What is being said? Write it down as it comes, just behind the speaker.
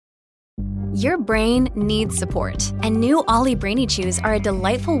Your brain needs support, and new Ollie Brainy Chews are a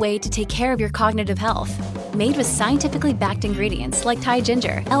delightful way to take care of your cognitive health. Made with scientifically backed ingredients like Thai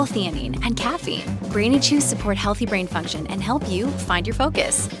ginger, L-theanine, and caffeine, Brainy Chews support healthy brain function and help you find your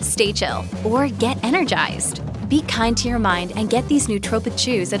focus, stay chill, or get energized. Be kind to your mind and get these nootropic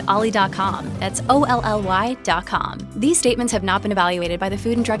chews at ollie.com. That's OLLY.com. These statements have not been evaluated by the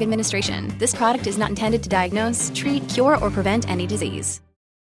Food and Drug Administration. This product is not intended to diagnose, treat, cure, or prevent any disease.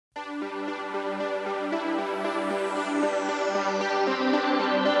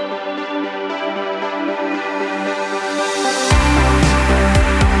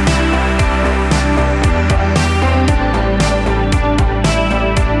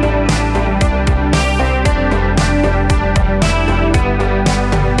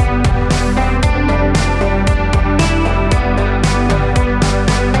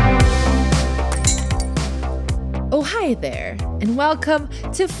 Hi there, and welcome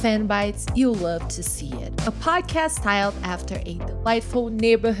to Fan Bites You'll Love to See It, a podcast styled after a delightful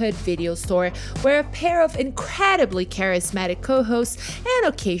neighborhood video store where a pair of incredibly charismatic co-hosts and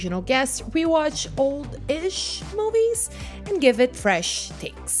occasional guests rewatch old-ish movies and give it fresh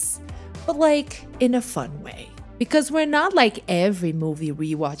takes, but like in a fun way. Because we're not like every movie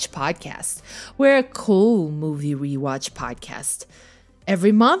rewatch podcast, we're a cool movie rewatch podcast.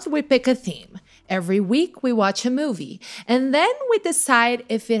 Every month we pick a theme. Every week we watch a movie, and then we decide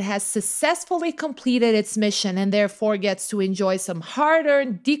if it has successfully completed its mission and therefore gets to enjoy some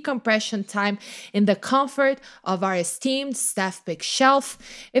hard-earned decompression time in the comfort of our esteemed staff pick shelf,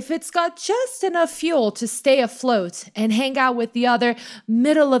 if it's got just enough fuel to stay afloat and hang out with the other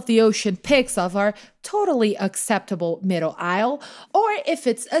middle-of-the-ocean picks of our totally acceptable middle aisle, or if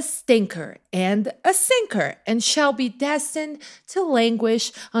it's a stinker and a sinker and shall be destined to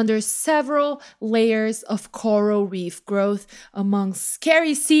languish under several layers of coral reef growth among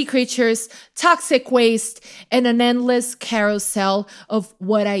scary sea creatures, toxic waste, and an endless carousel of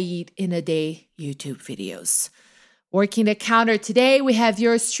what I eat in a day YouTube videos. Working the counter today, we have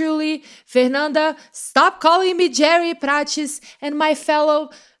yours truly, Fernanda, stop calling me Jerry Prates, and my fellow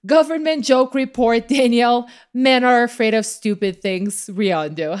government joke report, Danielle, men are afraid of stupid things,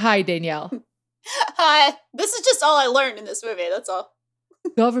 Riondo. Hi, Danielle. Hi. This is just all I learned in this movie, that's all.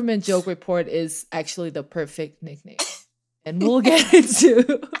 Government joke report is actually the perfect nickname. And we'll get into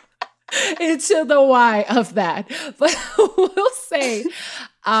the why of that. But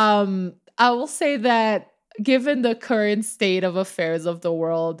I will say that given the current state of affairs of the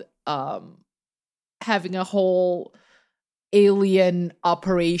world, having a whole alien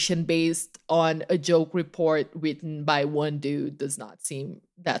operation based on a joke report written by one dude does not seem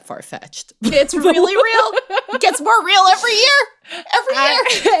that far-fetched. It's really real. It gets more real every year.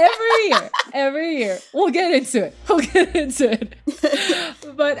 Every year. We'll get into it.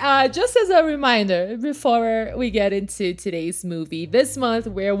 But just as a reminder, before we get into today's movie, this month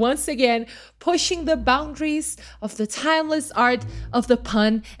we're once again pushing the boundaries of the timeless art of the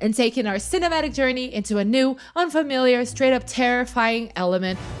pun and taking our cinematic journey into a new, unfamiliar, straight-up terrifying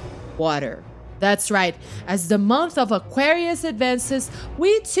element: water. That's right. As the month of Aquarius advances,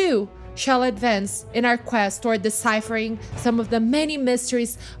 we too shall advance in our quest toward deciphering some of the many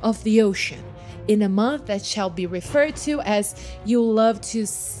mysteries of the ocean in a month that shall be referred to as You'll Love to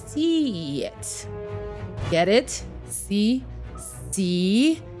See It. Get it? See?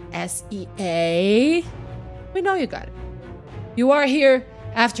 S-E-A. We know you got it. You are here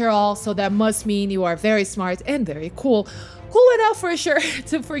after all, so that must mean you are very smart and very cool. Cool enough for sure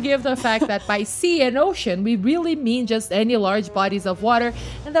to forgive the fact that by sea and ocean, we really mean just any large bodies of water,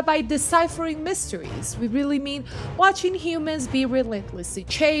 and that by deciphering mysteries, we really mean watching humans be relentlessly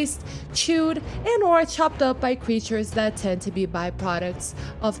chased, chewed, and or chopped up by creatures that tend to be byproducts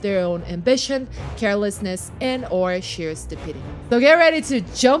of their own ambition, carelessness, and or sheer stupidity. So get ready to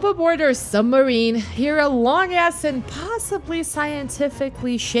jump aboard our submarine, hear a long-ass and possibly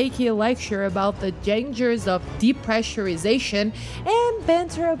scientifically shaky lecture about the dangers of depressurization, and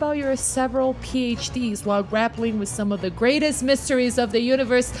banter about your several PhDs while grappling with some of the greatest mysteries of the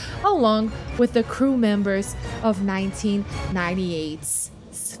universe, along with the crew members of 1998's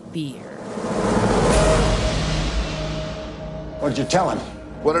Sphere. What did you tell him?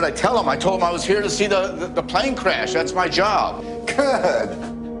 What did I tell him? I told him I was here to see the plane crash. That's my job. Good.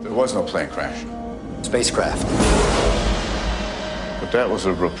 There was no plane crash. Spacecraft. But that was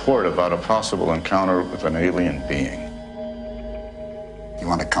a report about a possible encounter with an alien being. You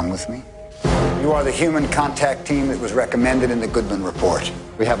want to come with me? You are the human contact team that was recommended in the Goodman Report.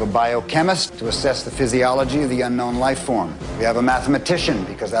 We have a biochemist to assess the physiology of the unknown life form. We have a mathematician,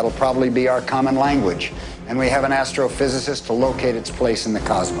 because that'll probably be our common language. and we have an astrophysicist to locate its place in the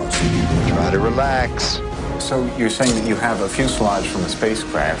cosmos. Try to relax. So you're saying that you have a fuselage from a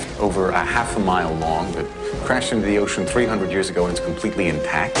spacecraft over a half a mile long that crashed into the ocean 300 years ago and it's completely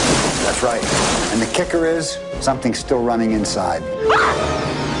intact? That's right. And the kicker is, something's still running inside.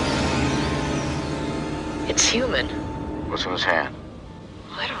 It's human. What's in his hand?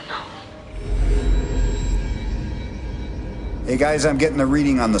 I don't know. Hey guys, I'm getting a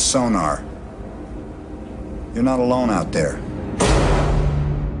reading on the sonar. You're not alone out there.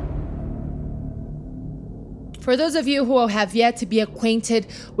 For those of you who have yet to be acquainted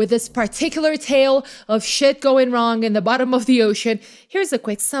with this particular tale of shit going wrong in the bottom of the ocean, here's a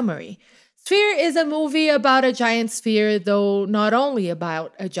quick summary. Sphere is a movie about a giant sphere, though not only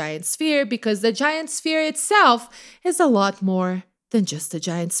about a giant sphere, because the giant sphere itself is a lot more than just a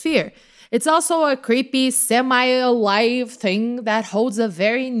giant sphere. It's also a creepy, semi-alive thing that holds a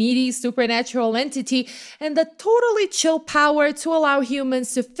very needy supernatural entity and the totally chill power to allow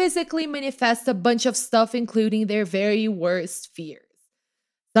humans to physically manifest a bunch of stuff, including their very worst fears.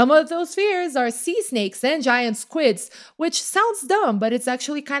 Some of those fears are sea snakes and giant squids, which sounds dumb, but it's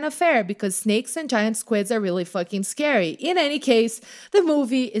actually kind of fair because snakes and giant squids are really fucking scary. In any case, the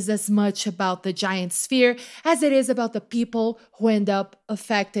movie is as much about the giant sphere as it is about the people who end up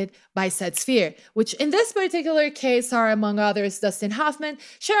affected by said sphere, which in this particular case are, among others, Dustin Hoffman,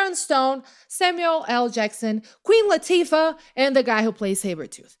 Sharon Stone, Samuel L. Jackson, Queen Latifah, and the guy who plays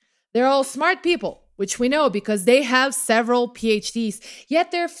Sabretooth. They're all smart people, which we know because they have several PhDs,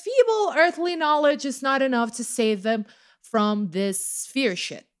 yet their feeble earthly knowledge is not enough to save them from this sphere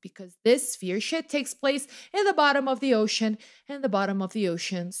shit, because this sphere shit takes place in the bottom of the ocean, and the bottom of the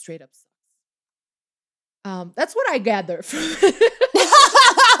ocean straight up sucks. That's what I gather. That's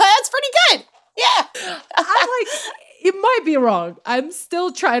pretty good. Yeah. I'm like, it might be wrong. I'm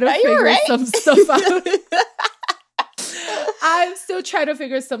still trying to figure some stuff out. I'm still trying to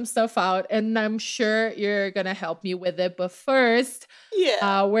figure some stuff out, and I'm sure you're going to help me with it. But first,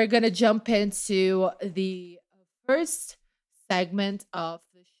 we're going to jump into the first segment of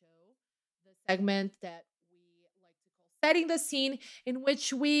the show, the segment that we like to call Setting the Scene, in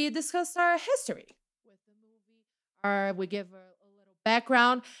which we discuss our history with the movie, or we give a little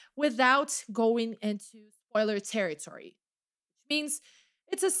background without going into spoiler territory, which means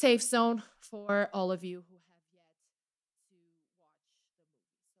it's a safe zone for all of you who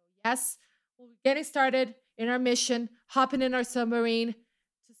yes, we're getting started in our mission, hopping in our submarine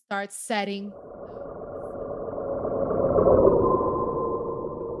to start setting.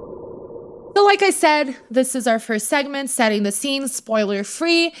 So like I said, this is our first segment, Setting the Scene, spoiler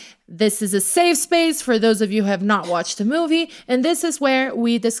free. This is a safe space for those of you who have not watched the movie. And this is where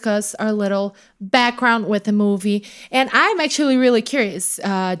we discuss our little background with the movie. And I'm actually really curious,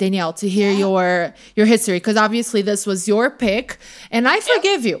 Danielle, to hear your history, because obviously this was your pick, and I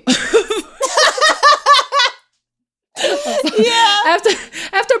forgive you.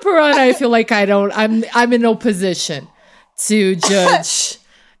 After Piranha, I feel like I'm in no position to judge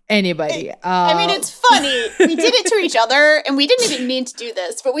anybody. I mean, it's funny. We did it to each other, and we didn't even mean to do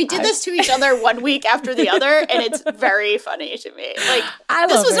this, but we did this to each other one week after the other, and it's very funny to me. Like,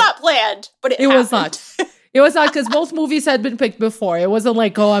 this was not planned, but it was not. It was not, because most movies had been picked before. It wasn't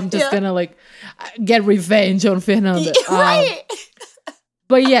like, oh, I'm just gonna like get revenge on Fernanda. Right.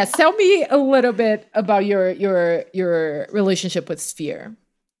 But yes, tell me a little bit about your relationship with Sphere.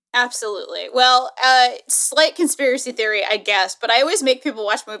 Absolutely. Well, slight conspiracy theory, I guess, but I always make people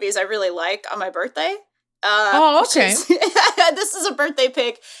watch movies I really like on my birthday. Okay. This is a birthday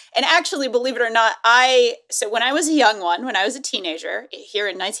pick. And actually, believe it or not, so when I was a young one, when I was a teenager here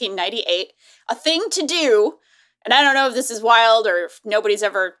in 1998, a thing to do, and I don't know if this is wild or if nobody's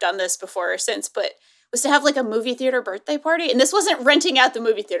ever done this before or since, but was to have like a movie theater birthday party. And this wasn't renting out the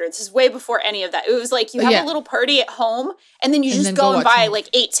movie theater. This is way before any of that. It was like you have a little party at home, and then you just go and buy like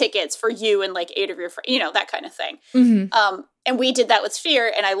 8 tickets for you and like 8 of your friends, that kind of thing. Mm-hmm. And we did that with Sphere,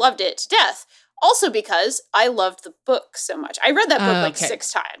 and I loved it to death. Also because I loved the book so much. I read that book like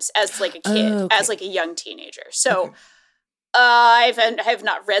 6 times as like a kid, as like a young teenager. So I have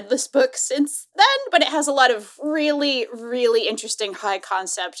not read this book since then, but it has a lot of really, really interesting high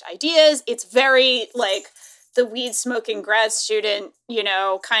concept ideas. It's very like the weed smoking grad student,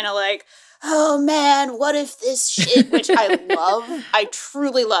 kind of like, oh man, what if this shit, which I love. I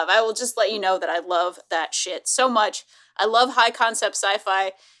truly love. I will just let you know that I love that shit so much. I love high concept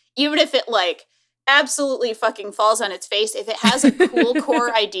sci-fi, even if it like absolutely fucking falls on its face. If it has a cool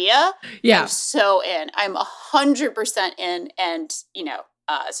core idea, I'm so in. I'm 100% in. And,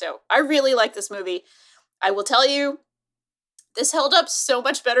 so I really like this movie. I will tell you, this held up so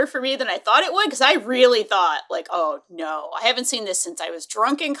much better for me than I thought it would, because I really thought, like, oh, no, I haven't seen this since I was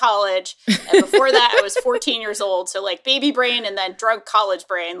drunk in college, and before that, I was 14 years old, so, like, baby brain and then drunk college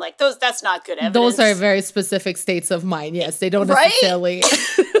brain, like, that's not good evidence. Those are very specific states of mind, yes. They don't necessarily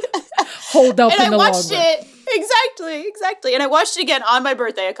hold up in the long run. Exactly. And I watched it again on my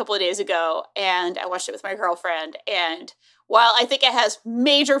birthday a couple of days ago, and I watched it with my girlfriend, and while I think it has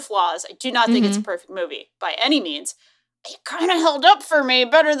major flaws, I do not think it's a perfect movie by any means. It kind of held up for me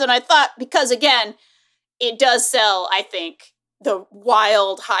better than I thought, because, again, it does sell, I think, the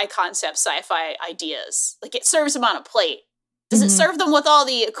wild, high-concept sci-fi ideas. Like, it serves them on a plate. Does it serve them with all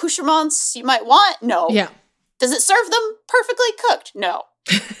the accoutrements you might want? No. Yeah. Does it serve them perfectly cooked? No.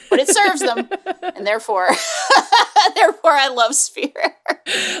 But it serves them, and therefore I love Sphere.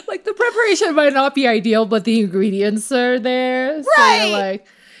 Like, the preparation might not be ideal, but the ingredients are there. Right. So, like,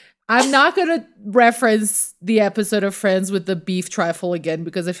 I'm not going to reference the episode of Friends with the beef trifle again,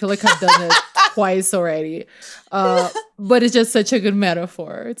 because I feel like I've done it twice already. But it's just such a good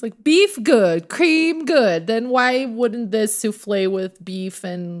metaphor. It's like, beef good, cream good. Then why wouldn't this souffle with beef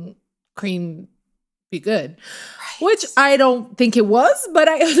and cream be good? Right. Which I don't think it was, but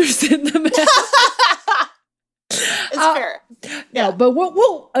I understand the metaphor. It's fair. Yeah, but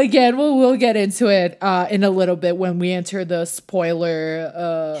we'll get into it in a little bit when we enter the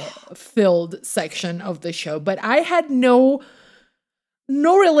spoiler filled section of the show. But I had no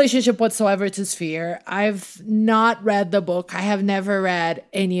relationship whatsoever to Sphere. I've not read the book. I have never read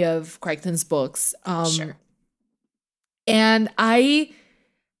any of Crichton's books. Sure. And I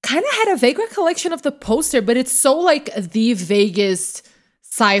kind of had a vague recollection of the poster, but it's so like the vaguest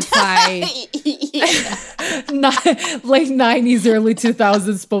sci-fi like 90s, early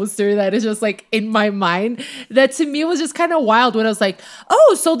 2000s poster that is just like in my mind, that to me was just kind of wild when I was like,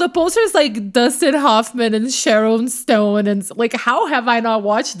 oh, so the poster is like Dustin Hoffman and Sharon Stone, and like, how have I not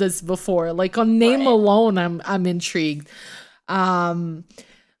watched this before? Like, on name alone, I'm intrigued.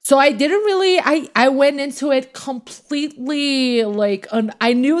 So I didn't really, I went into it completely like,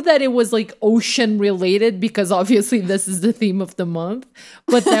 I knew that it was like ocean related, because obviously this is the theme of the month,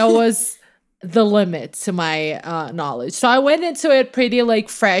 but that was the limit to my knowledge. So I went into it pretty like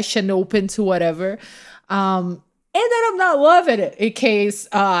fresh and open to whatever. And then I'm not loving it, in case,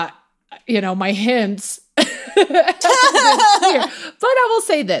 my hints. But I will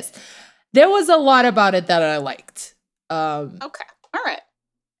say this. There was a lot about it that I liked. Okay. All right.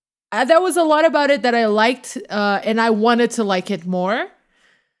 There was a lot about it that I liked, and I wanted to like it more.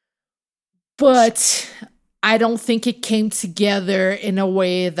 But I don't think it came together in a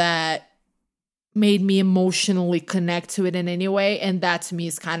way that made me emotionally connect to it in any way. And that, to me,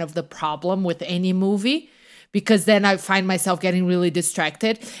 is kind of the problem with any movie, because then I find myself getting really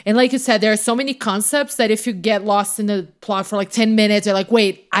distracted. And like you said, there are so many concepts that if you get lost in the plot for like 10 minutes, you're like,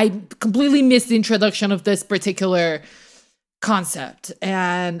 wait, I completely missed the introduction of this particular concept,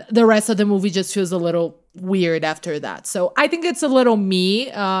 and the rest of the movie just feels a little weird after that. So I think it's a little me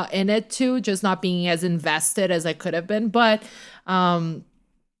in it too, just not being as invested as I could have been. But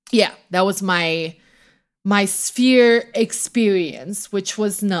yeah, that was my Sphere experience, which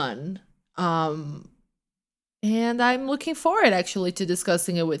was none. And I'm looking forward actually to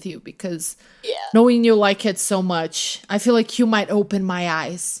discussing it with you, because knowing you like it so much, I feel like you might open my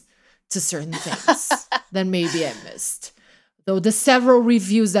eyes to certain things that maybe I missed. Though the several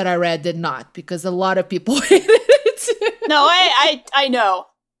reviews that I read did not, because a lot of people hated it. No, I know.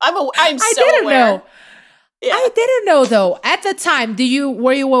 I'm so didn't aware. Know. Yeah. I didn't know though. At the time,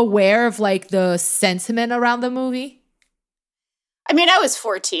 were you aware of like the sentiment around the movie? I mean, I was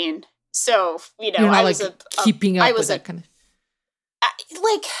 14, so I was keeping up with that kind of.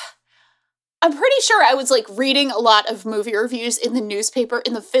 I'm pretty sure I was like reading a lot of movie reviews in the newspaper,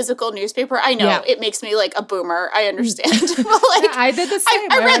 in the physical newspaper. I know it makes me like a boomer. I understand. But, like, I did the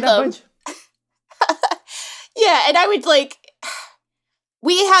same. I read them. Yeah, and I would like.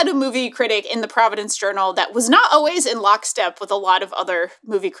 We had a movie critic in the Providence Journal that was not always in lockstep with a lot of other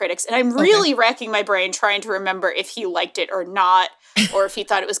movie critics. And I'm really racking my brain trying to remember if he liked it or not, or if he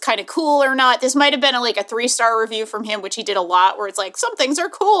thought it was kind of cool or not. This might have been a 3-star review from him, which he did a lot, where it's like, some things are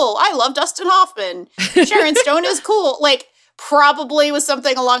cool. I love Dustin Hoffman. Sharon Stone is cool. Like, probably was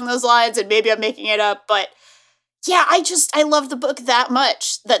something along those lines, and maybe I'm making it up. But yeah, I love the book that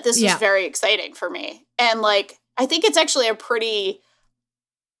much that this was very exciting for me. And like, I think it's actually a pretty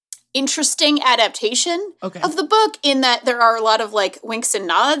interesting adaptation of the book, in that there are a lot of like winks and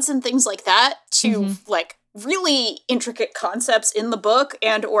nods and things like that to like really intricate concepts in the book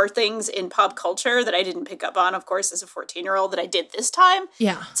and or things in pop culture that I didn't pick up on, of course, as a 14-year-old that I did this time.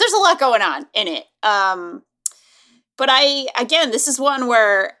 Yeah. So there's a lot going on in it. But But this is one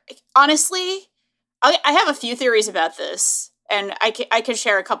where, honestly, I have a few theories about this, and I can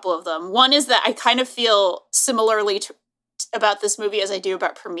share a couple of them. One is that I kind of feel similarly about this movie as I do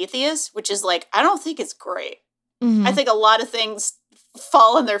about Prometheus, which is like, I don't think it's great. Mm-hmm. I think a lot of things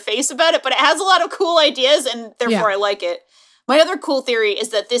fall in their face about it, but it has a lot of cool ideas, and therefore I like it. My other cool theory is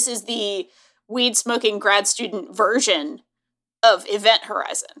that this is the weed-smoking grad student version of Event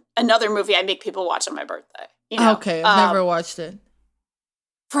Horizon, another movie I make people watch on my birthday. You know? Okay, I've never watched it.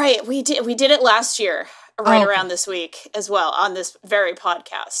 Right, we did it last year, around this week as well, on this very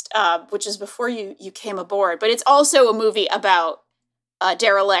podcast, which is before you came aboard. But it's also a movie about a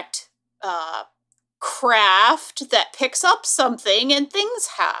derelict craft that picks up something and things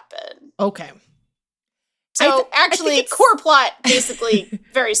happen. Okay. So actually, core plot, basically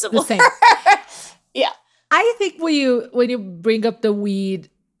very similar. Yeah. I think when you bring up the weed,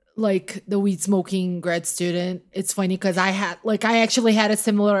 like the weed smoking grad student, it's funny because I actually had a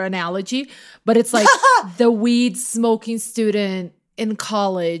similar analogy, but it's like the weed smoking student in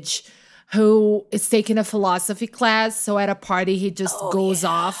college who is taking a philosophy class. So at a party, he just goes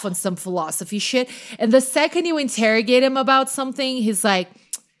off on some philosophy shit. And the second you interrogate him about something, he's like,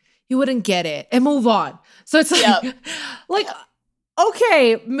 you wouldn't get it, and move on. So it's like,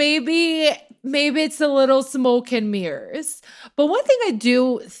 okay, maybe it's a little smoke and mirrors. But one thing I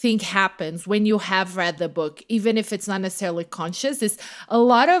do think happens when you have read the book, even if it's not necessarily conscious, is a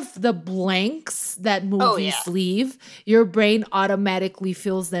lot of the blanks that movies leave, your brain automatically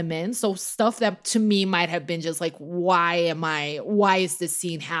fills them in. So stuff that to me might have been just like, why is this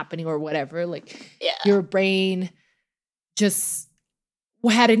scene happening or whatever? Like your brain just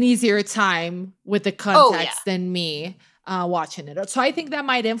had an easier time with the context than me watching it. So I think that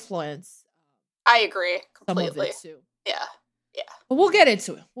might influence. I agree completely. Some of it too. Yeah. But we'll get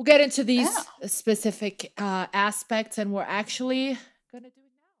into it. We'll get into these specific aspects, and we're actually going to do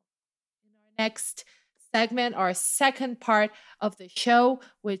it now. In our next segment, our second part of the show,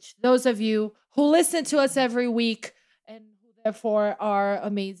 which those of you who listen to us every week and who therefore are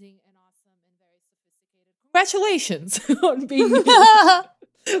amazing and awesome and very sophisticated, congratulations on being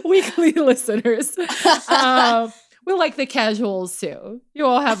weekly listeners. We like the casuals too. You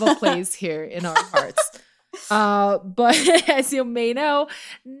all have a place here in our hearts. But as you may know,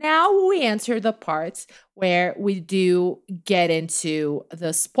 now we enter the parts where we do get into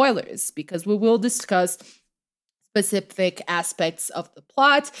the spoilers, because we will discuss specific aspects of the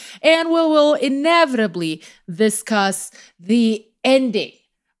plot, and we will inevitably discuss the ending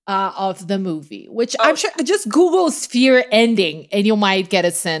of the movie, which I'm sure just Google Sphere ending and you might get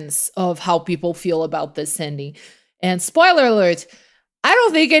a sense of how people feel about this ending. And spoiler alert, I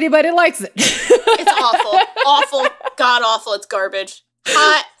don't think anybody likes it. It's awful, god awful. It's garbage.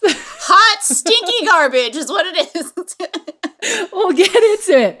 Hot, stinky garbage is what it is. We'll get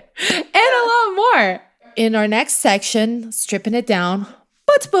into it and a lot more in our next section, stripping it down.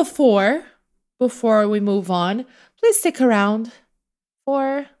 But before we move on, please stick around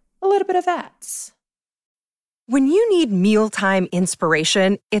for a little bit of ads. When you need mealtime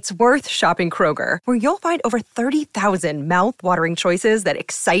inspiration, it's worth shopping Kroger, where you'll find over 30,000 mouth-watering choices that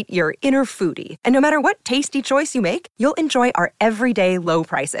excite your inner foodie. And no matter what tasty choice you make, you'll enjoy our everyday low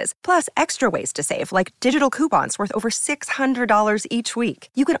prices, plus extra ways to save, like digital coupons worth over $600 each week.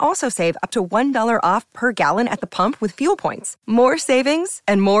 You can also save up to $1 off per gallon at the pump with fuel points. More savings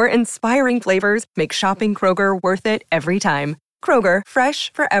and more inspiring flavors make shopping Kroger worth it every time. Kroger,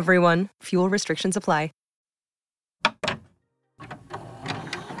 fresh for everyone. Fuel restrictions apply.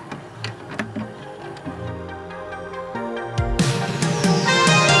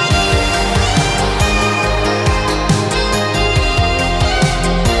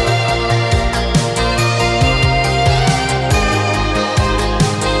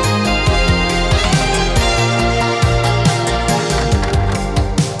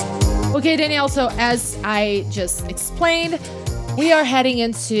 Okay, Danielle, so as I just explained, we are heading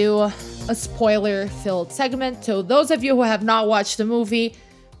into a spoiler-filled segment. So those of you who have not watched the movie,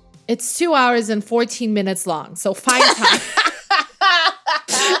 it's 2 hours and 14 minutes long. So find time.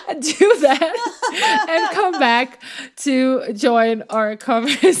 Do that and come back to join our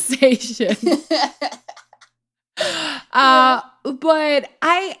conversation. But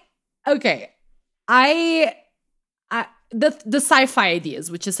the sci-fi ideas,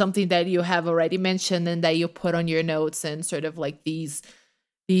 which is something that you have already mentioned and that you put on your notes, and sort of like these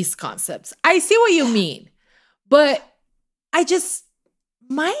concepts. I see what you mean, but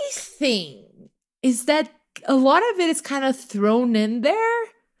my thing is that a lot of it is kind of thrown in there.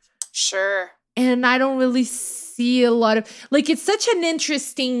 Sure. And I don't really see a lot of, like, it's such an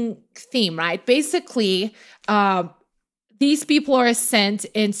interesting theme, right? Basically, these people are sent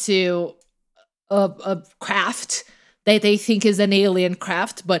into a craft that they think is an alien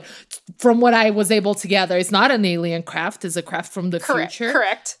craft, but from what I was able to gather, it's not an alien craft. It's a craft from the future.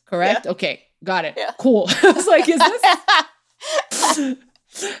 Correct. Yeah. Okay, got it. Yeah. Cool. I was like, is this?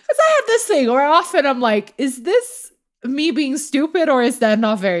 Because I have this thing where often I'm like, is this me being stupid or is that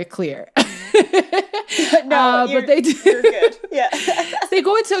not very clear? No, but they do. You're good. Yeah. They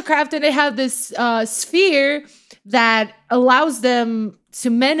go into a craft and they have this sphere that allows them to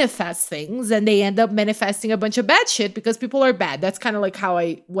manifest things, and they end up manifesting a bunch of bad shit because people are bad. That's kind of like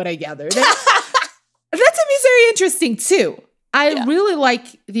what I gathered. That to me is very interesting too. I really like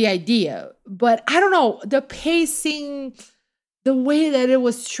the idea, but I don't know, the pacing, the way that it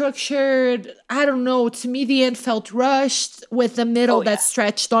was structured, I don't know. To me, the end felt rushed with the middle that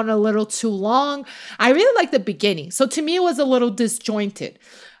stretched on a little too long. I really like the beginning. So to me, it was a little disjointed.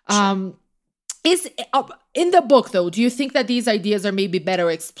 Sure. Is in the book, though, do you think that these ideas are maybe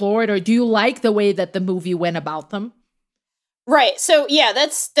better explored, or do you like the way that the movie went about them? Right. So, yeah,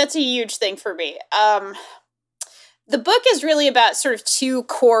 that's a huge thing for me. The book is really about sort of two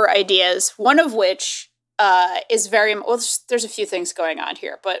core ideas, one of which is very, well, there's a few things going on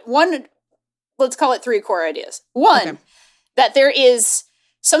here, but one, let's call it three core ideas. One, that there is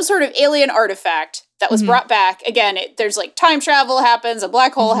some sort of alien artifact that was brought back. Again, there's like time travel happens, a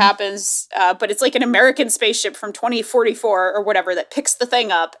black hole happens, but it's like an American spaceship from 2044 or whatever that picks the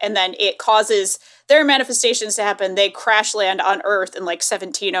thing up, and then it causes their manifestations to happen. They crash land on Earth in like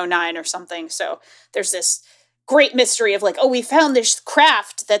 1709 or something. So there's this great mystery of like, oh, we found this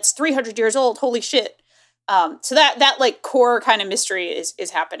craft that's 300 years old. Holy shit. So that like core kind of mystery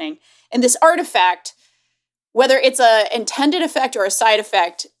is happening. And this artifact, whether it's a intended effect or a side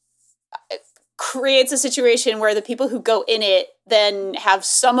effect, creates a situation where the people who go in it then have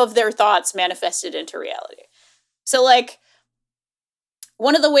some of their thoughts manifested into reality. So like,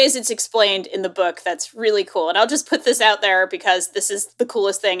 one of the ways it's explained in the book that's really cool, and I'll just put this out there because this is the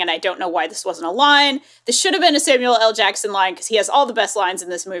coolest thing, and I don't know why this wasn't a line. This should have been a Samuel L. Jackson line because he has all the best lines in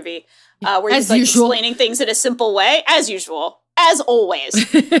this movie, where he's like explaining things in a simple way, as usual, as always.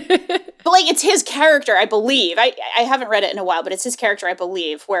 But like, it's his character, I believe. I haven't read it in a while, but it's his character, I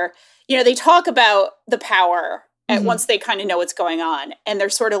believe, where, you know, they talk about the power at once they kind of know what's going on, and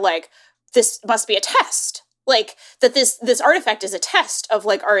they're sort of like, this must be a test. Like, that this artifact is a test of,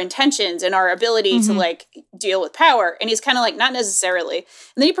 like, our intentions and our ability to, like, deal with power. And he's kind of like, not necessarily. And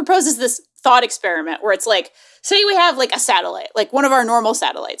then he proposes this thought experiment where it's like, say we have, like, a satellite, like one of our normal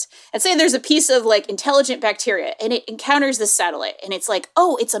satellites. And say there's a piece of, like, intelligent bacteria, and it encounters this satellite. And it's like,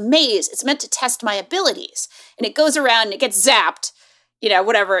 oh, it's a maze. It's meant to test my abilities. And it goes around and it gets zapped, you know,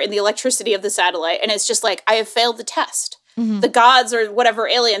 whatever, in the electricity of the satellite. And it's just like, I have failed the test. The gods or whatever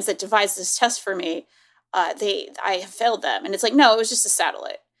aliens that devised this test for me, I have failed them. And it's like, no, it was just a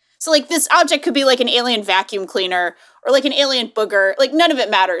satellite. So like, this object could be like an alien vacuum cleaner or like an alien booger. Like, none of it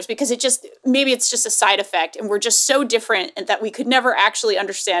matters because maybe it's just a side effect, and we're just so different that we could never actually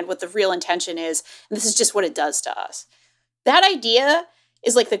understand what the real intention is. And this is just what it does to us. That idea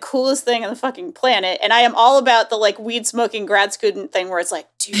is like the coolest thing on the fucking planet. And I am all about the like weed smoking grad student thing where it's like,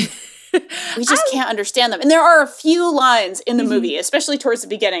 dude, we just can't understand them. And there are a few lines in the movie, especially towards the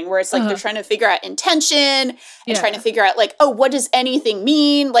beginning, where it's like they're trying to figure out intention and trying to figure out like, oh, what does anything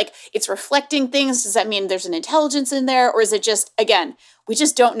mean? Like, it's reflecting things. Does that mean there's an intelligence in there? Or is it just, again, we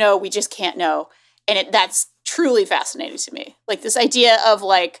just don't know. We just can't know. And that's truly fascinating to me. Like, this idea of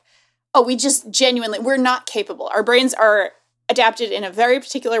like, oh, we just genuinely, we're not capable. Our brains are adapted in a very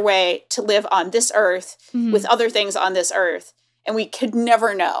particular way to live on this earth with other things on this earth. And we could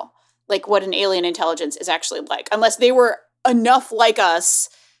never know like what an alien intelligence is actually like, unless they were enough like us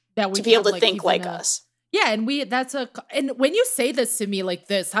that to be able to think like us. Yeah, and and when you say this to me like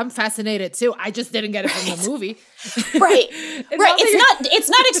this, I'm fascinated too. I just didn't get it from the movie. Right. It's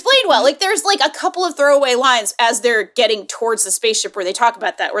not explained well. Like, there's like a couple of throwaway lines as they're getting towards the spaceship where they talk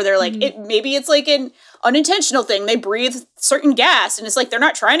about that, where they're like, maybe it's like an unintentional thing. They breathe certain gas, and it's like, they're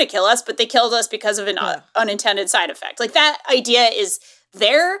not trying to kill us, but they killed us because of an unintended side effect. Like, that idea is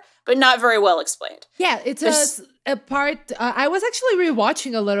there, but not very well explained. Yeah, it's a part. I was actually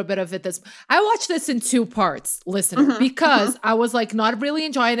rewatching a little bit of it. I watched this in two parts, listener, because I was like not really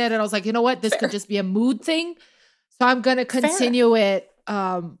enjoying it, and I was like, you know what, this could just be a mood thing, so I'm gonna continue it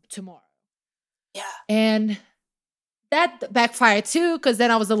tomorrow. Yeah, and that backfired too, because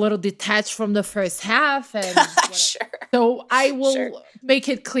then I was a little detached from the first half, and so I will make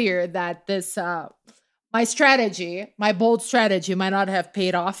it clear that this. My bold strategy might not have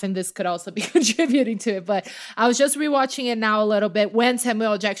paid off, and this could also be contributing to it. But I was just rewatching it now a little bit when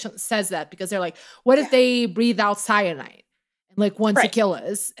Samuel Jackson says that, because they're like, what if they breathe out cyanide? and like want to kill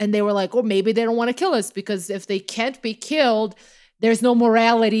us. And they were like, or maybe they don't want to kill us because if they can't be killed, there's no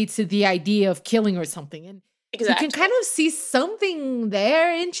morality to the idea of killing or something. And you can kind of see something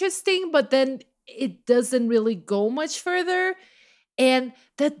there interesting, but then it doesn't really go much further. And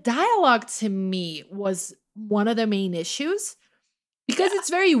the dialogue to me was one of the main issues because it's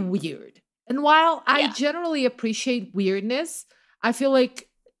very weird. And while I generally appreciate weirdness, I feel like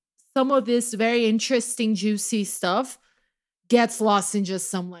some of this very interesting, juicy stuff gets lost in just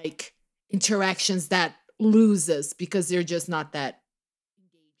some like interactions that loses because they're just not that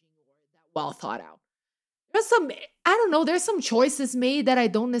engaging or that well thought out. There's some choices made that I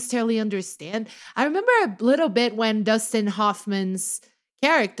don't necessarily understand. I remember a little bit when Dustin Hoffman's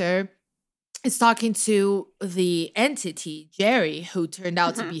character is talking to the entity, Jerry, who turned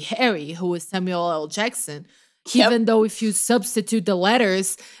out to be Harry, who was Samuel L. Jackson. Even though if you substitute the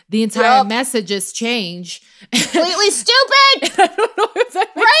letters, the entire messages change. Completely stupid! I don't know if that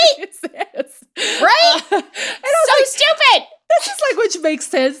makes sense. Right? So stupid! This is like, which makes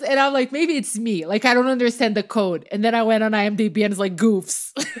sense. And I'm like, maybe it's me. Like, I don't understand the code. And then I went on IMDb and it's like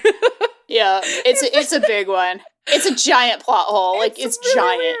goofs. Yeah, it's a big one. It's a giant plot hole. Like, it's really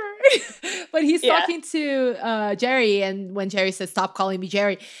giant. Weird. But he's talking to Jerry, and when Jerry says, stop calling me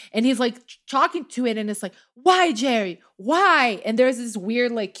Jerry, and he's like talking to it, and it's like, why, Jerry? Why? And there's this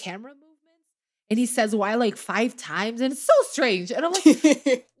weird like camera movement, and he says why like 5 times, and it's so strange. And I'm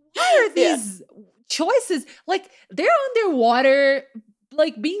like, why are these choices? Like, they're underwater,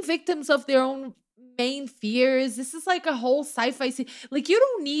 like being victims of their own main fears. This is like a whole sci-fi scene. Like, you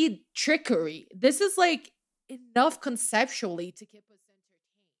don't need trickery. This is like enough conceptually to keep us entertained.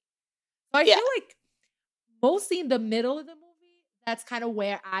 So I feel like mostly in the middle of the movie, that's kind of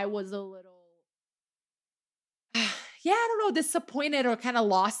where I was a little, I don't know, disappointed or kind of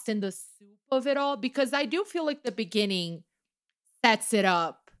lost in the soup of it all, because I do feel like the beginning sets it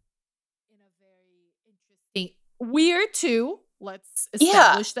up in a very interesting, weird too. Let's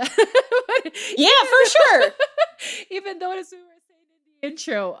establish that. For sure. Even though, as we were saying in the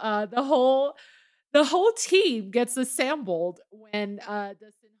intro, the whole team gets assembled when Dustin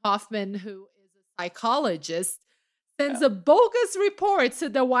Hoffman, who is a psychologist, sends a bogus report to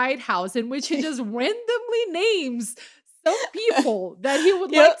the White House in which he just randomly names some people that he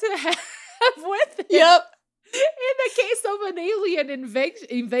would like to have with him. In the case of an alien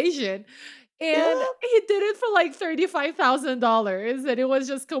invasion. And he did it for like $35,000, and it was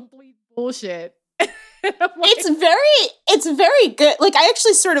just complete bullshit. It's very good. Like, I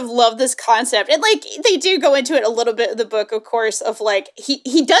actually sort of love this concept. And like, they do go into it a little bit in the book, of course, of like,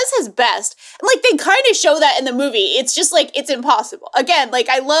 he does his best. And like, they kind of show that in the movie. It's just like, it's impossible. Again, like,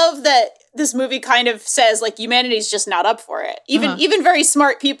 I love that this movie kind of says like, humanity's just not up for it. Even very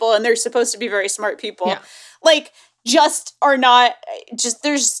smart people, and they're supposed to be very smart people, like, just are not,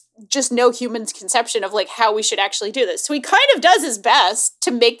 there's just no human conception of like how we should actually do this. So he kind of does his best to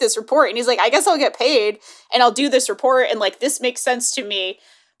make this report, and he's like, I guess I'll get paid and I'll do this report, and like, this makes sense to me,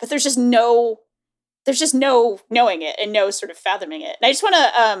 but there's just no knowing it and no sort of fathoming it. And I just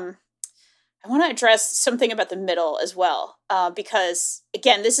want to address something about the middle as well, because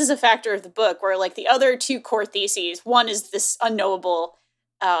again, this is a factor of the book where like the other 2 core theses, one is this unknowable,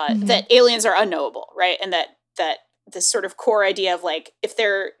 that aliens are unknowable, right? And that this sort of core idea of like, if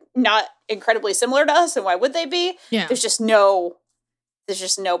they're not incredibly similar to us, then why would they be? There's just no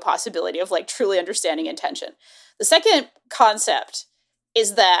possibility of like truly understanding intention. The second concept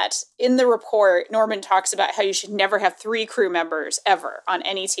is that in the report, Norman talks about how you should never have 3 crew members ever on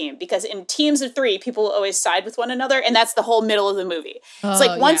any team, because in teams of 3, people will always side with one another, and that's the whole middle of the movie. It's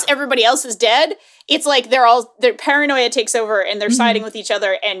like once everybody else is dead, it's like their paranoia takes over and they're siding with each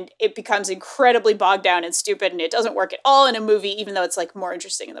other, and it becomes incredibly bogged down and stupid, and it doesn't work at all in a movie, even though it's like more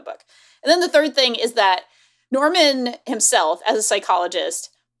interesting in the book. And then the third thing is that Norman himself, as a psychologist,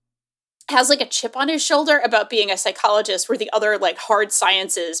 has like a chip on his shoulder about being a psychologist, where the other like hard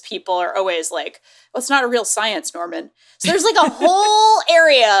sciences people are always like, well, it's not a real science, Norman. So there's like a whole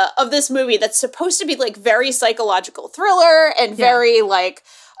area of this movie that's supposed to be like very psychological thriller and very like,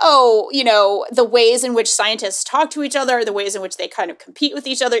 oh, you know, the ways in which scientists talk to each other, the ways in which they kind of compete with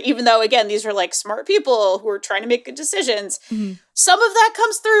each other, even though, again, these are like smart people who are trying to make good decisions. Some of that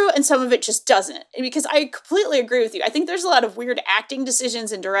comes through and some of it just doesn't. And because I completely agree with you. I think there's a lot of weird acting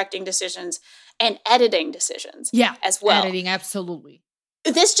decisions and directing decisions and editing decisions as well. Editing, absolutely.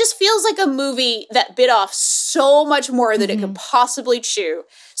 this just feels like a movie that bit off so much more than it could possibly chew.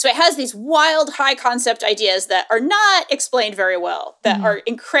 So it has these wild, high concept ideas that are not explained very well, that are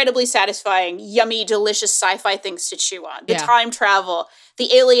incredibly satisfying, yummy, delicious sci-fi things to chew on. The time travel,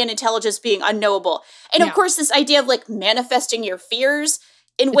 the alien intelligence being unknowable. And of course, this idea of like manifesting your fears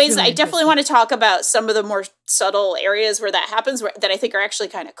in ways that I definitely want to talk about some of the more subtle areas where that happens that I think are actually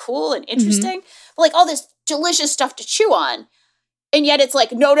kind of cool and interesting. But like all this delicious stuff to chew on. And yet it's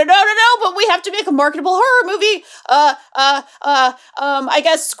like, no, but we have to make a marketable horror movie. I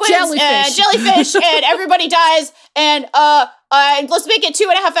guess squids and jellyfish and everybody dies. And let's make it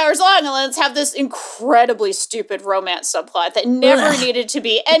 2.5 hours long and let's have this incredibly stupid romance subplot that never needed to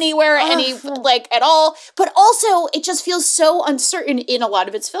be anywhere, at all. But also, it just feels so uncertain in a lot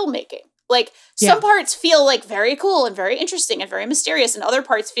of its filmmaking. Like, some parts feel like very cool and very interesting and very mysterious, and other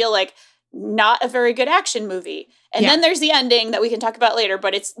parts feel like not a very good action movie. And then there's the ending that we can talk about later,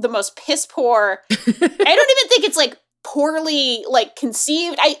 but it's the most piss poor. I don't even think it's like poorly like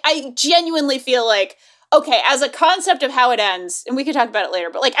conceived. I genuinely feel like, okay, as a concept of how it ends, and we can talk about it later,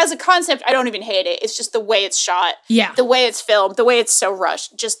 but like as a concept, I don't even hate it. It's just the way it's shot, the way it's filmed, the way it's so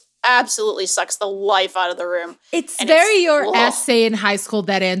rushed, just absolutely sucks the life out of the room. It's your essay in high school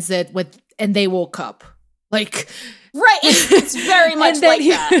that ends it with, and they woke up. Like, right, it's very much like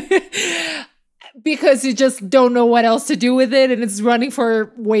that. Because you just don't know what else to do with it, and it's running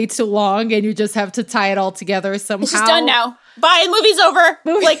for way too long, and you just have to tie it all together somehow. It's just done now. Bye, the movie's over.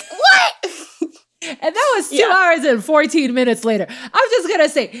 Like, what? And that was 2 hours and 14 minutes later. I'm just going to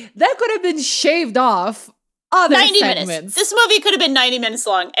say, that could have been shaved off other 90 segments. Minutes. This movie could have been 90 minutes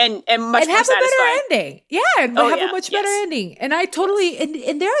long and much more satisfying. And have a better ending. Yeah, and have a much better ending. And I totally,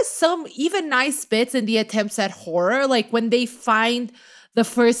 and there are some even nice bits in the attempts at horror, like when they find the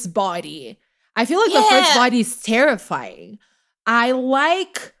first body. I feel like the first body is terrifying. I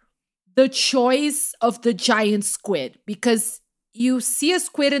like the choice of the giant squid because you see a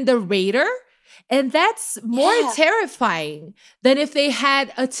squid in the Raider, and that's more terrifying than if they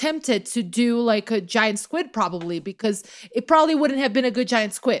had attempted to do like a giant squid, probably, because it probably wouldn't have been a good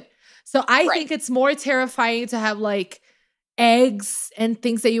giant squid. So I think it's more terrifying to have like eggs and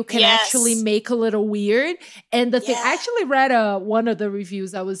things that you can actually make a little weird. And the thing, I actually read one of the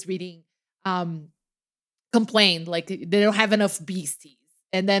reviews I was reading complained like they don't have enough beasties,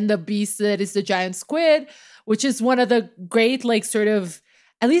 and then the beast that is the giant squid, which is one of the great like sort of,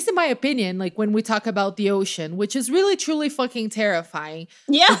 at least in my opinion, like when we talk about the ocean, which is really truly fucking terrifying.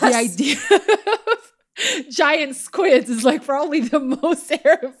 The idea of giant squids is like probably the most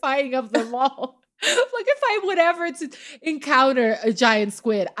terrifying of them all. Like if I would ever to encounter a giant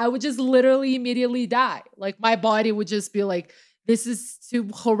squid, I would just literally immediately die. Like my body would just be like, this is too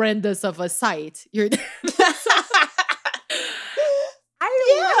horrendous of a sight. I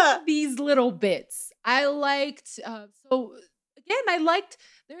like these little bits. I liked, there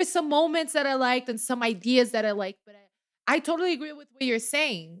are some moments that I liked and some ideas that I liked, but I totally agree with what you're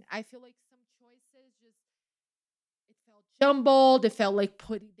saying. I feel like some choices it felt jumbled. It felt like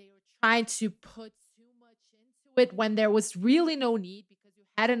they were trying to put too much into it when there was really no need, because you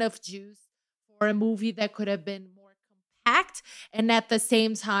had enough juice for a movie that could have been more compact and at the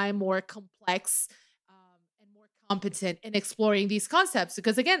same time more complex and more competent in exploring these concepts.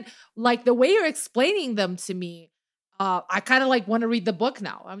 Because again, like the way you're explaining them to me, I kind of like want to read the book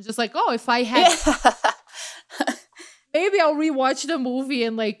now. I'm just like, oh, if I had, maybe I'll rewatch the movie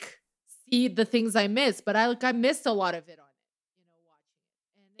and like see the things I missed. But I missed a lot of it on it,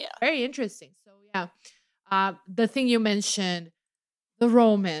 watching it. And it's very interesting. So the thing you mentioned, the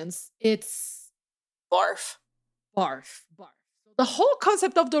romance, it's barf. The whole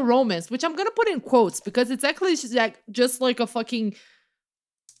concept of the romance, which I'm gonna put in quotes because it's actually just like a fucking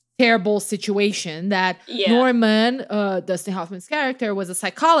terrible situation that Norman, Dustin Hoffman's character, was a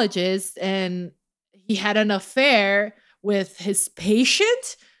psychologist and he had an affair with his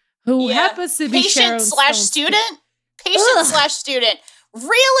patient who happens to be patient/student. Patient/student.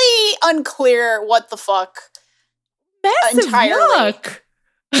 Really unclear what the fuck. Massive entirely. Yuck.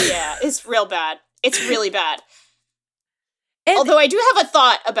 Yeah, it's real bad. It's really bad. And although I do have a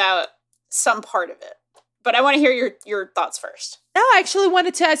thought about some part of it, but I want to hear your thoughts first. No, I actually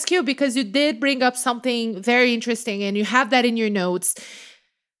wanted to ask you because you did bring up something very interesting and you have that in your notes.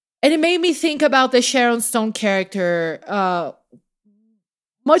 And it made me think about the Sharon Stone character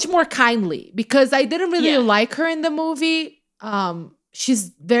much more kindly because I didn't really like her in the movie.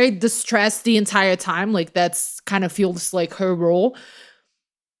 She's very distressed the entire time. Like that's kind of feels like her role.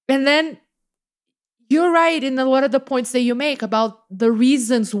 And then You're right in a lot of the points that you make about the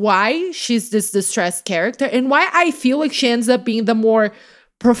reasons why she's this distressed character and why I feel like she ends up being the more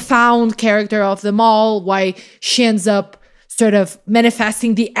profound character of them all, why she ends up sort of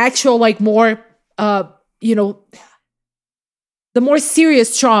manifesting the actual, like, more, the more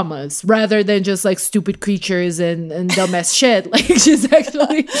serious traumas rather than just like stupid creatures and dumbass shit. Like, she's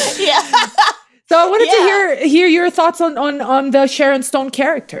actually yeah. So I wanted to hear your thoughts on the Sharon Stone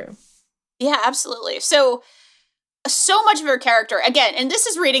character. Yeah, absolutely. So much of her character, again, and this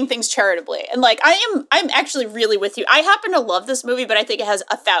is reading things charitably, and like I'm actually really with you. I happen to love this movie, but I think it has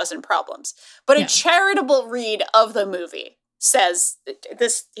 1,000 problems. But a charitable read of the movie says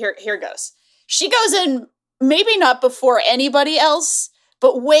this. Here goes. She goes in. Maybe not before anybody else,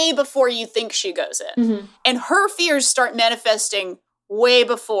 but way before you think she goes in. Mm-hmm. And her fears start manifesting way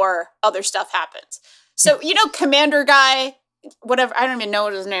before other stuff happens. So, Commander guy, whatever, I don't even know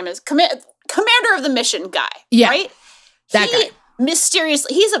what his name is. Commander of the mission guy, right? That guy.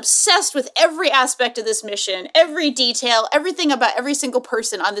 Mysteriously, he's obsessed with every aspect of this mission, every detail, everything about every single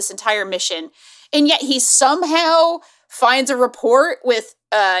person on this entire mission. And yet he somehow finds a report with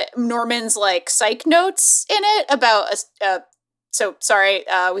Norman's like psych notes in it about so sorry,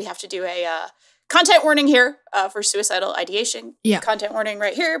 we have to do a content warning here for suicidal ideation. Yeah. Content warning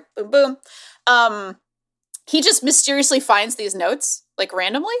right here. Boom, boom. He just mysteriously finds these notes like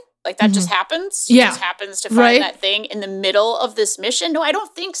randomly. Like that just happens. He just happens to find that thing in the middle of this mission. No, I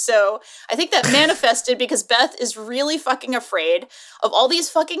don't think so. I think that manifested because Beth is really fucking afraid of all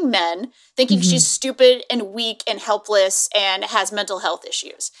these fucking men thinking she's stupid and weak and helpless and has mental health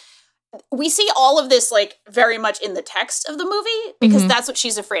issues. We see all of this like very much in the text of the movie because that's what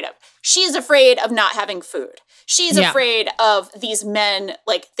she's afraid of. She's afraid of not having food. She's afraid of these men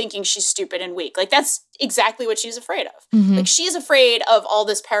like thinking she's stupid and weak. Like that's exactly what she's afraid of. Like she's afraid of all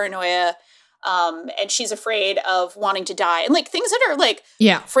this paranoia and she's afraid of wanting to die and like things that are like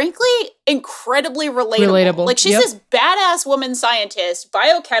frankly incredibly relatable. Like she's this badass woman scientist,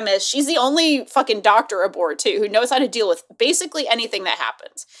 biochemist. She's the only fucking doctor aboard too who knows how to deal with basically anything that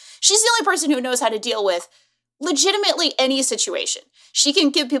happens. She's the only person who knows how to deal with legitimately any situation. She can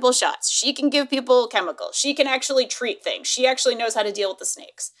give people shots. She can give people chemicals. She can actually treat things. She actually knows how to deal with the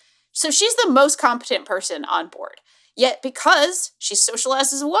snakes. So she's the most competent person on board. Yet because she's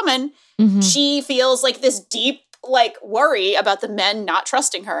socialized as a woman, she feels like this deep like worry about the men not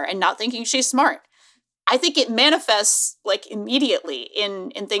trusting her and not thinking she's smart. I think it manifests like immediately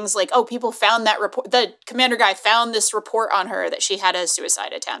in things like, oh, people found that report. The commander guy found this report on her that she had a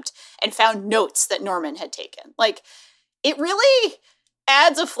suicide attempt and found notes that Norman had taken. Like it really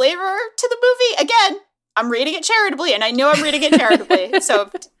adds a flavor to the movie. Again, I'm reading it charitably and I know I'm reading it charitably. So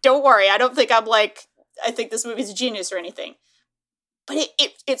don't worry. I don't think I'm like, I think this movie's a genius or anything. But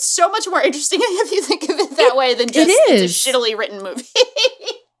it's so much more interesting if you think of it that way than just it's a shittily written movie.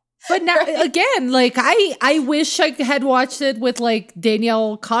 But now, again, like, I wish I had watched it with, like,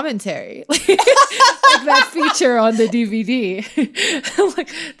 Danielle commentary. Like that feature on the DVD. I'm like,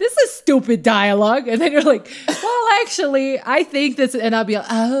 this is stupid dialogue. And then you're like, well, actually, I think this... And I'll be like,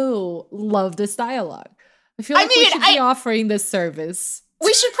 oh, love this dialogue. I feel like we should be offering this service.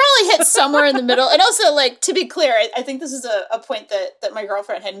 We should probably hit somewhere in the middle. And also, like, to be clear, I think this is a point that my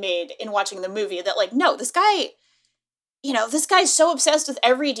girlfriend had made in watching the movie. That, like, no, this guy... this guy's so obsessed with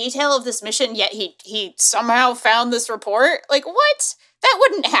every detail of this mission, yet he somehow found this report. Like, what? That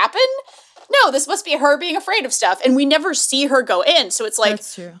wouldn't happen. No, this must be her being afraid of stuff. And we never see her go in. So it's like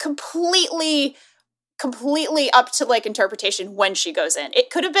completely up to like interpretation when she goes in. It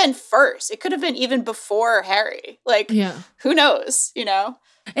could have been first. It could have been even before Harry. Like, who knows,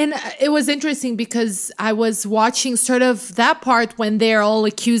 And it was interesting because I was watching sort of that part when they're all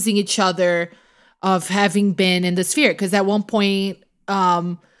accusing each other of having been in the sphere, because at one point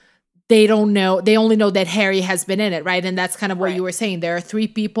they only know that Harry has been in it, right? And that's kind of what you were saying. There are three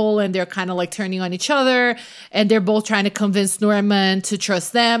people and they're kind of like turning on each other and they're both trying to convince Norman to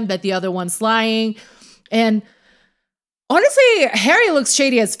trust them, that the other one's lying. And honestly, Harry looks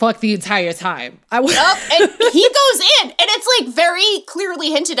shady as fuck the entire time. And he goes in, and it's like very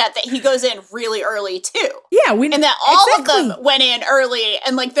clearly hinted at that he goes in really early too. Yeah, and that all of them went in early,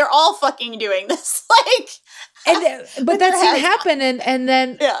 and like they're all fucking doing this. But that didn't happen, and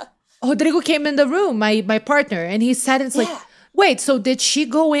then Rodrigo came in the room, my partner, and he said, "It's like, wait, so did she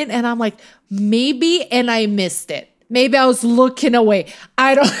go in?" And I'm like, maybe, and I missed it. Maybe I was looking away.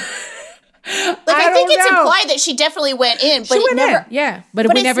 I don't. I think it's implied that she definitely went in, but it never.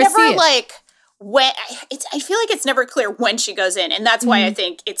 But we never see it. Like when I feel like it's never clear when she goes in, and that's why I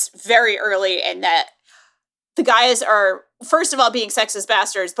think it's very early, and that the guys are first of all being sexist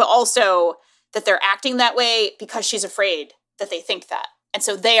bastards, but also that they're acting that way because she's afraid that they think that. And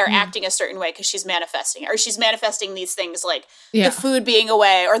so they are acting a certain way because she's manifesting, or she's manifesting these things like the food being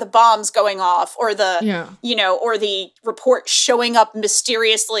away, or the bombs going off, or the, you know, or the report showing up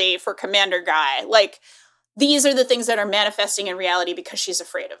mysteriously for Commander Guy. Like, these are the things that are manifesting in reality because she's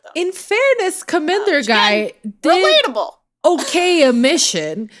afraid of them. In fairness, Commander Guy did relatable. Okay, a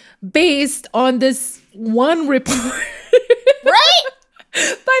mission based on this one report. Right?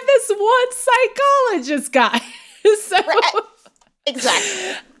 By this one psychologist guy. So right.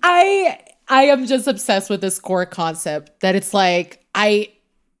 Exactly. I am just obsessed with this core concept that it's like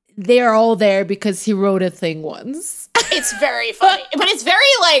they're all there because he wrote a thing once. It's very funny. But it's very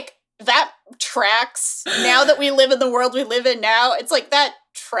like that tracks now that we live in the world we live in now. It's like that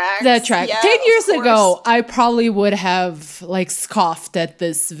tracks. That track. Yeah, 10 years ago, I probably would have like scoffed at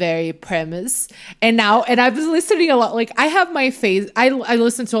this very premise. And now, and I've been listening a lot. Like I have my phase. I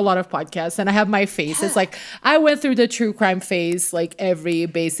listen to a lot of podcasts and I have my phase. It's like I went through the true crime phase, like every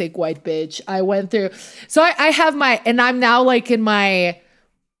basic white bitch. I went through. So I have my, and I'm now like in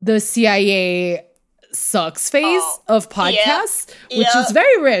the CIA sucks phase of podcasts, which is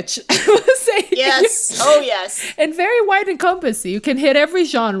very rich, I would say. Yes. Oh, yes. And very wide encompassing. You can hit every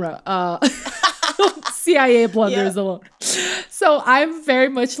genre. CIA blunders alone. So I'm very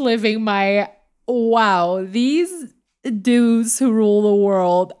much living my, wow, these dudes who rule the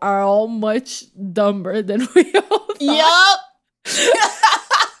world are all much dumber than we all thought.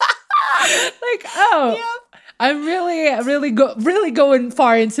 Like, oh. Yep. I'm really going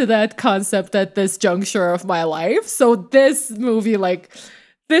far into that concept at this juncture of my life. So this movie, like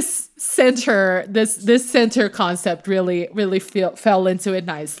this center concept really fell into it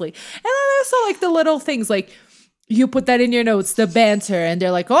nicely. And then also like the little things, like you put that in your notes, the banter, and they're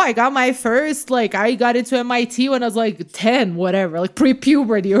like, oh, I got my first, like I got into MIT when I was like 10, whatever, like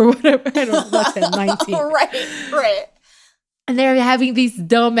pre-puberty or whatever. I don't know, 10, 19. Right. And they're having these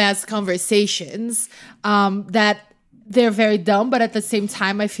dumbass conversations that they're very dumb, but at the same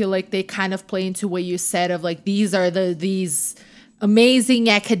time, I feel like they kind of play into what you said of like, these are these amazing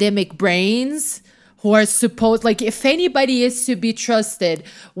academic brains who are supposed, like if anybody is to be trusted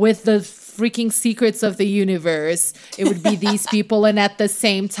with the freaking secrets of the universe, it would be these people. And at the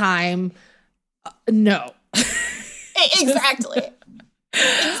same time, no. Exactly.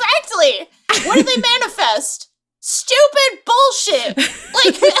 What do they manifest? Stupid bullshit.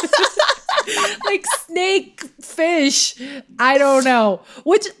 Like snake, fish. I don't know.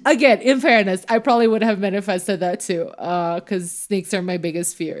 Which, again, in fairness, I probably would have manifested that too. Because snakes are my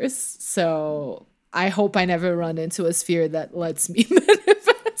biggest fears. So I hope I never run into a sphere that lets me manifest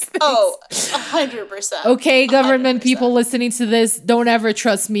things. Oh, 100%. Okay, government 100%. People listening to this, don't ever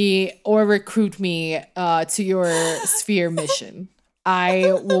trust me or recruit me to your sphere mission.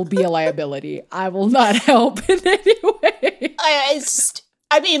 I will be a liability. I will not help in any way.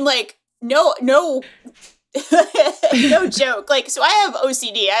 I mean, like, no joke. Like, so I have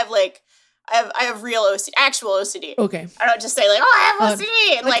OCD. I have real OCD, actual OCD. Okay. I don't just say like, oh, I have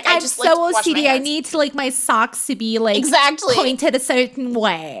OCD. And like I just like so OCD. I need to like my socks to be like pointed a certain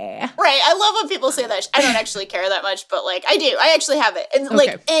way. Right. I love when people say that. I don't actually care that much, but like I do. I actually have it. And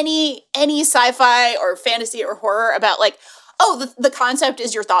like any sci-fi or fantasy or horror about like, oh, the concept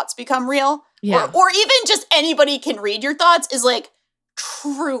is your thoughts become real. Yeah. Or even just anybody can read your thoughts is like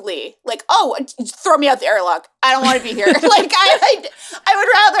truly like, oh, throw me out the airlock. I don't want to be here. Like I would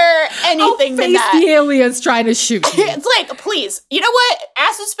rather anything than that. The aliens trying to shoot me. It's like, please, you know what?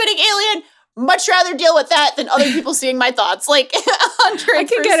 Acid spitting alien, much rather deal with that than other people seeing my thoughts. Like 100%. I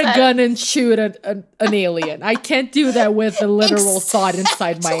can get a gun and shoot an alien. I can't do that with a literal thought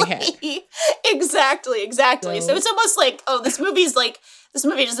inside my head. Exactly. So it's almost like, oh, this movie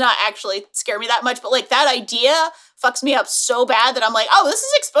does not actually scare me that much, but like that idea fucks me up so bad that I'm like, oh, this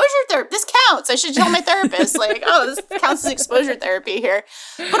is exposure therapy. This counts. I should tell my therapist, like, oh, this counts as exposure therapy here.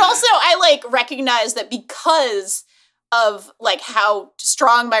 But also I like recognize that because of like how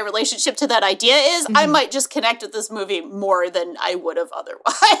strong my relationship to that idea is, I might just connect with this movie more than I would have otherwise.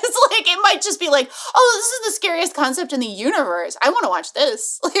 Like it might just be like, oh, this is the scariest concept in the universe. I want to watch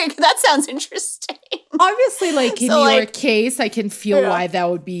this. Like that sounds interesting. Obviously, like in your case, I can feel why that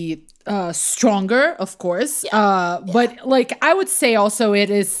would be stronger, of course. But like I would say also it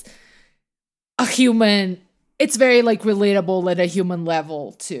is a human, it's very like relatable at a human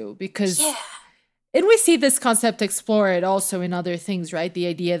level too, because and we see this concept explored also in other things, right? The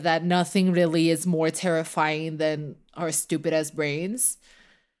idea that nothing really is more terrifying than our stupid ass brains.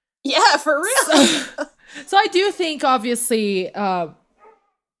 Yeah, for real. So I do think, obviously,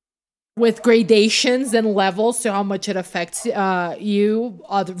 with gradations and levels to how much it affects you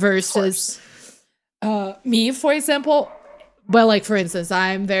versus Me, for example, but like, for instance, I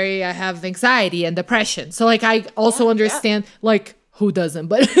have anxiety and depression. So like, I also understand like, who doesn't,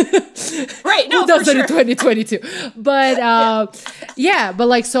 but right. No, who doesn't in 2022, but but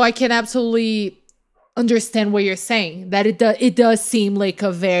like, so I can absolutely understand what you're saying, that it does seem like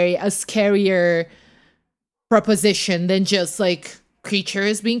a scarier proposition than just like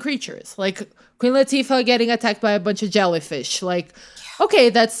creatures being creatures, like Queen Latifah getting attacked by a bunch of jellyfish. Like, okay,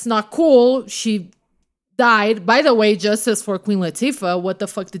 that's not cool. She died. By the way, justice for Queen Latifah. What the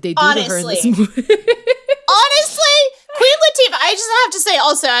fuck did they do to her in this movie? Honestly, Queen Latifah, I just have to say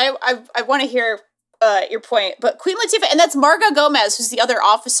also, I want to hear your point, but Queen Latifah, and that's Margot Gomez, who's the other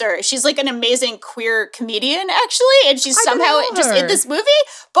officer. She's like an amazing queer comedian, actually, and she's somehow just in this movie.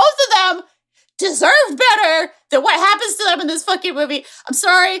 Both of them deserved better than what happens to them in this fucking movie. I'm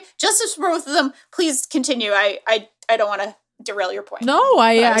sorry, justice for both of them. Please continue. I don't want to derail your point. No,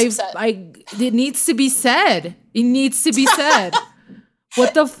 it needs to be said. It needs to be said.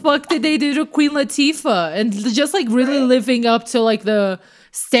 What the fuck did they do to Queen Latifah? And just like really living up to like the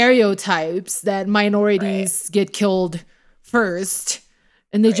stereotypes that minorities get killed first,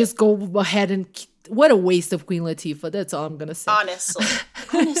 and they just go ahead and what a waste of Queen Latifah. That's all I'm gonna say. Honestly.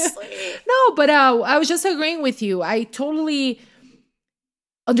 No, but I was just agreeing with you. I totally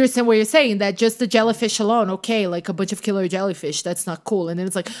understand what you're saying, that just the jellyfish alone, okay, like a bunch of killer jellyfish, that's not cool. And then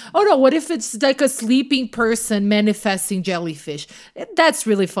it's like, oh no, what if it's like a sleeping person manifesting jellyfish? That's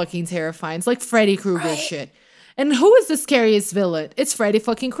really fucking terrifying. It's like Freddy Krueger shit. And who is the scariest villain? It's Freddy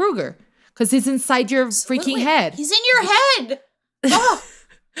fucking Krueger, because he's inside your freaking head. He's in your head. Oh.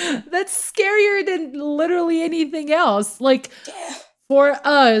 That's scarier than literally anything else. Like, for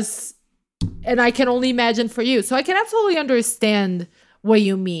us, and I can only imagine for you. So I can absolutely understand what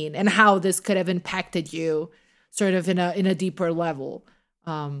you mean and how this could have impacted you sort of in a deeper level.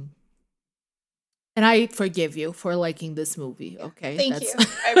 And I forgive you for liking this movie. Okay. Thank you.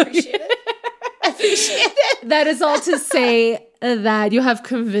 I appreciate it. That is all to say that you have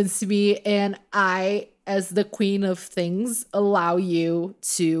convinced me, and I, as the queen of things, allow you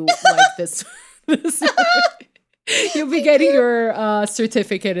to like this. You'll be getting your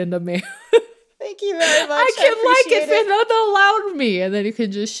certificate in the mail. Thank you very much. I can like it. Fernanda allowed me, and then you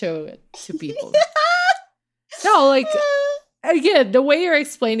can just show it to people. No, like, again, the way you're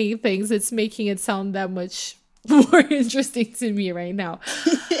explaining things, it's making it sound that much more interesting to me right now.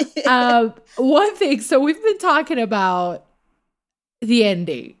 One thing, so we've been talking about the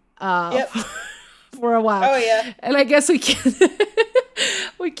ending for a while. Oh yeah. And I guess we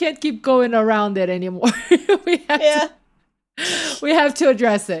can't keep going around it anymore. We have to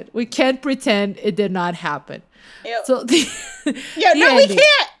address it. We can't pretend it did not happen. Yep. So we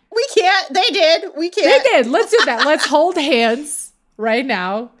can't. We can't. They did. We can't. They did. Let's do that. Let's hold hands right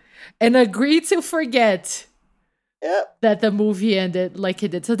now and agree to forget that the movie ended like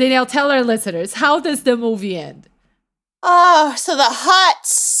it did. So Danielle, tell our listeners, how does the movie end? Oh, so the hot,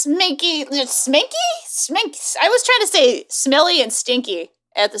 sminky. I was trying to say smelly and stinky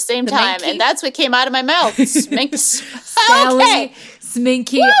at the same time, and that's what came out of my mouth. Smelly,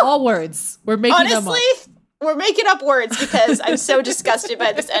 sminky, all words. We're making them up. We're making up words because I'm so disgusted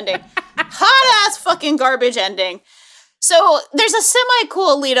by this ending. Hot ass fucking garbage ending. So there's a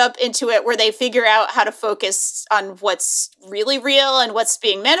semi-cool lead up into it where they figure out how to focus on what's really real and what's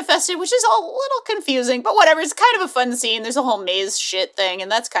being manifested, which is a little confusing, but whatever. It's kind of a fun scene. There's a whole maze shit thing,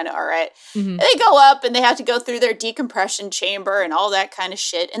 and that's kind of all right. Mm-hmm. And they go up, and they have to go through their decompression chamber and all that kind of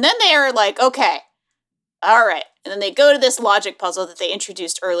shit. And then they are like, okay, all right. And then they go to this logic puzzle that they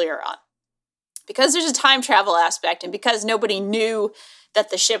introduced earlier on. Because there's a time travel aspect, and because nobody knew that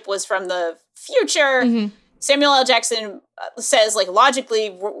the ship was from the future, Samuel L. Jackson says, like, logically,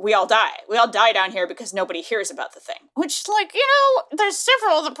 we all die. We all die down here because nobody hears about the thing. Which, like, there's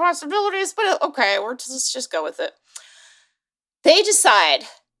several other possibilities, but okay, let's just go with it. They decide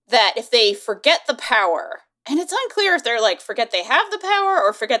that if they forget the power, and it's unclear if they're like, forget they have the power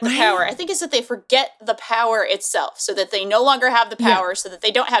or forget the power. I think it's that they forget the power itself, so that they no longer have the power, so that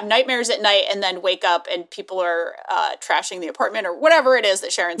they don't have nightmares at night and then wake up and people are trashing the apartment or whatever it is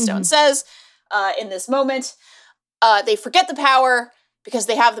that Sharon Stone says in this moment. They forget the power because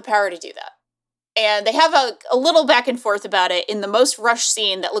they have the power to do that. And they have a little back and forth about it in the most rushed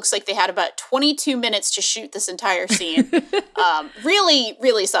scene that looks like they had about 22 minutes to shoot this entire scene. Really,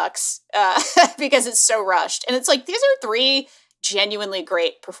 really sucks because it's so rushed. And it's like, these are three genuinely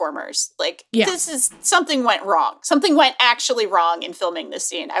great performers. Like, this is, something went wrong. Something went actually wrong in filming this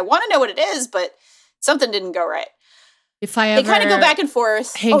scene. I want to know what it is, but something didn't go right. If I ever they kind of go back and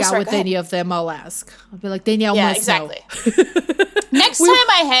forth, hang out with any of them, I'll ask. I'll be like, Danielle must know. Next time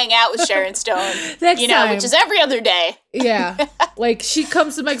I hang out with Sharon Stone, which is every other day. Yeah. Like, she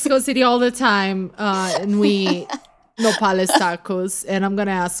comes to Mexico City all the time, and we nopales tacos, and I'm going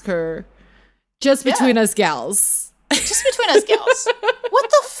to ask her, just between us gals. Just between us gals. What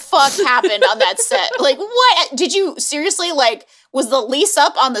the fuck happened on that set? Like, what? Did you seriously, like, was the lease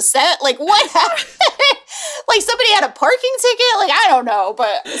up on the set? Like, what happened? Like, somebody had a parking ticket? Like, I don't know,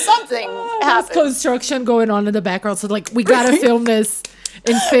 but something happened. There's construction going on in the background, so, like, we gotta film this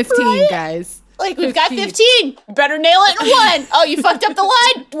in 15, guys. Like, we've got 15. Better nail it in one. Oh, you fucked up the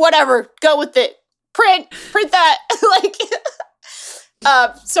line? Whatever. Go with it. Print that. Like,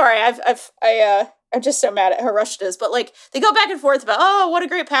 sorry, I'm just so mad at how rushed it is. But, like, they go back and forth about, oh, what a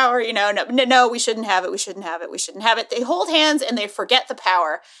great power. No, we shouldn't have it. We shouldn't have it. We shouldn't have it. They hold hands and they forget the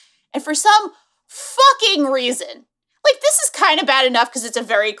power. And for some fucking reason, like, this is kind of bad enough because it's a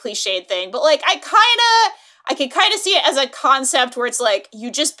very cliched thing. But, like, I can kind of see it as a concept where it's like,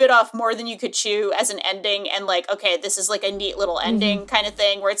 you just bit off more than you could chew as an ending. And, like, okay, this is, like, a neat little ending kind of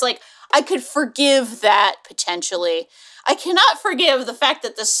thing where it's like, I could forgive that potentially. I cannot forgive the fact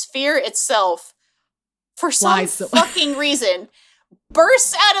that the sphere itself, for some fucking reason,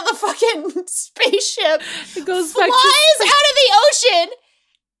 bursts out of the fucking spaceship, it goes flies out of the ocean,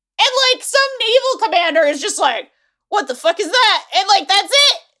 and, like, some naval commander is just like, what the fuck is that? And, like, that's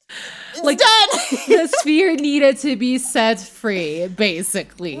it. It's like, done. The sphere needed to be set free,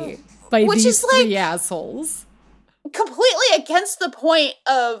 basically, by these three assholes. Completely against the point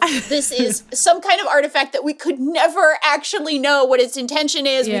of this is some kind of artifact that we could never actually know what its intention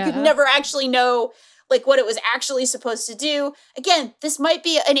is. Yeah. We could never actually know, like, what it was actually supposed to do. Again, this might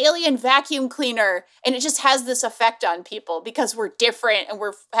be an alien vacuum cleaner, and it just has this effect on people because we're different and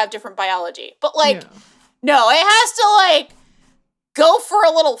have different biology. But, like, no, it has to, like, go for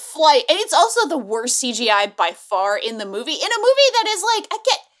a little flight. And it's also the worst CGI by far in the movie. In a movie that is, like,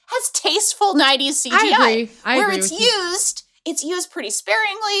 has tasteful 90s CGI. I agree it's used pretty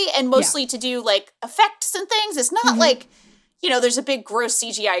sparingly and mostly to do, like, effects and things. It's not like, there's a big gross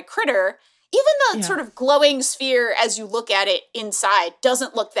CGI critter. Even the sort of glowing sphere as you look at it inside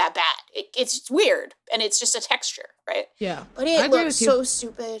doesn't look that bad. It's weird, and it's just a texture, right? Yeah. But it looks so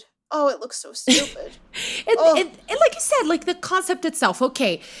stupid. Oh, it looks so stupid. and like you said, like, the concept itself,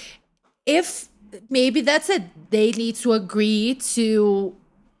 okay, if maybe that's it, they need to agree to...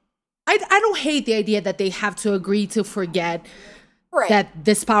 I don't hate the idea that they have to agree to forget that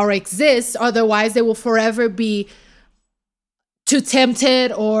this power exists. Otherwise, they will forever be too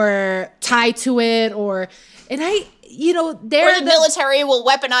tempted or tied to it, or the military will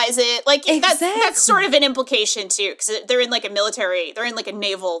weaponize it. Like, that's sort of an implication too, because they're in, like, a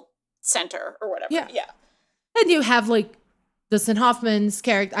naval center or whatever. Yeah. And you have, like, Dustin Hoffman's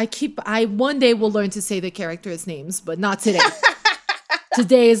character. I one day will learn to say the characters' names, but not today.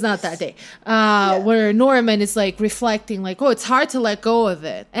 Today is not that day. Where Norman is, like, reflecting, like, oh, it's hard to let go of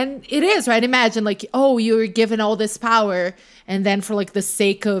it. And it is, right? Imagine, like, oh, you're given all this power, and then for, like, the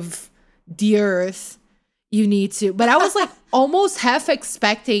sake of the earth, you need to. But I was, like, almost half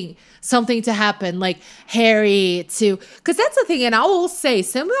expecting something to happen, like Harry to... Because that's the thing, and I will say,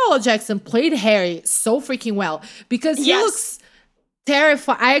 Samuel L. Jackson played Harry so freaking well, because he looks...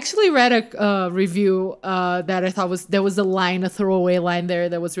 terrifying. I actually read a review that I thought there was a throwaway line there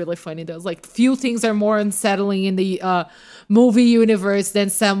that was really funny. That was like, few things are more unsettling in the movie universe than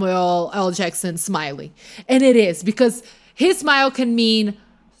Samuel L. Jackson smiling. And it is, because his smile can mean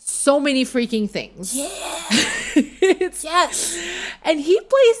so many freaking things. Yeah. Yes. And he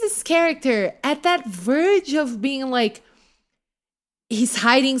plays this character at that verge of being like, he's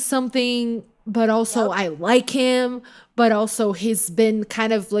hiding something, but also I like him. But also he's been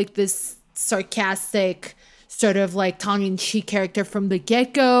kind of like this sarcastic, sort of like tongue-in-cheek character from the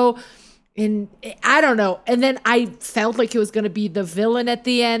get-go. And I don't know. And then I felt like he was going to be the villain at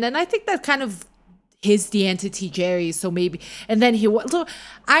the end. And I think that kind of is the entity Jerry. So maybe. And then so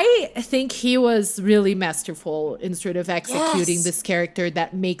I think he was really masterful in sort of executing this character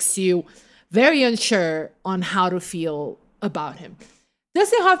that makes you very unsure on how to feel about him.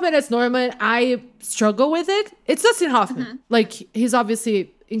 Dustin Hoffman as Norman, I struggle with it. It's Dustin Hoffman. Like, he's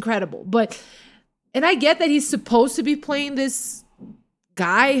obviously incredible. And I get that he's supposed to be playing this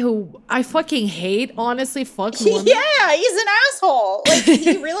guy who I fucking hate, honestly. Fuck Norman. Yeah, he's an asshole. Like,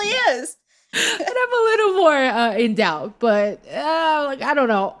 he really is. And I'm a little more in doubt. But, like, I don't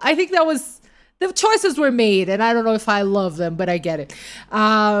know. I think the choices were made, and I don't know if I love them, but I get it.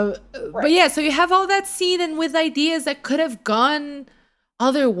 But yeah, so you have all that scene, and with ideas that could have gone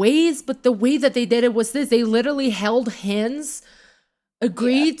other ways, but the way that they did it was this. They literally held hands,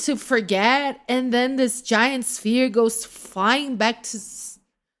 agreed to forget, and then this giant sphere goes flying back to...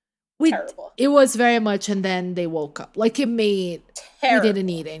 Terrible. It was very much, and then they woke up. Like, it made... Terrible. We didn't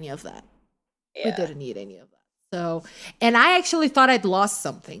need any of that. Yeah. We didn't need any of that. So, and I actually thought I'd lost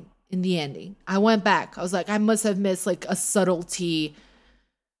something in the ending. I went back. I was like, I must have missed like a subtlety.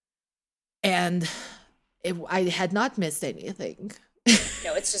 And I had not missed anything.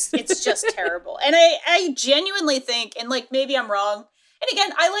 No, it's just terrible. And I genuinely think, and like maybe I'm wrong, and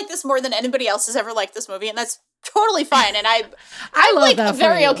again, I like this more than anybody else has ever liked this movie, and that's totally fine. And I'm love like that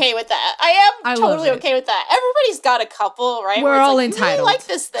very okay with that. I am totally okay with that. Everybody's got a couple, right? We're all entitled. You really like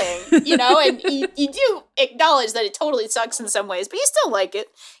this thing, you know, and you do acknowledge that it totally sucks in some ways, but you still like it,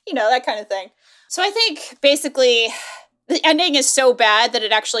 you know, that kind of thing. So I think basically the ending is so bad that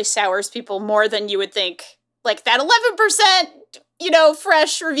it actually sours people more than you would think. Like that 11%, you know,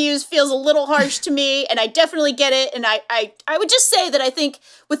 fresh reviews feels a little harsh to me, and I definitely get it. And I would just say that I think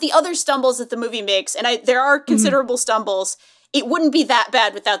with the other stumbles that the movie makes, and there are considerable stumbles, it wouldn't be that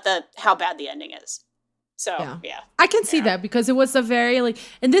bad without how bad the ending is. So, yeah. I can see that because it was a very, like,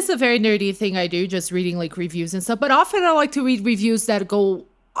 and this is a very nerdy thing I do, just reading, like, reviews and stuff. But often I like to read reviews that go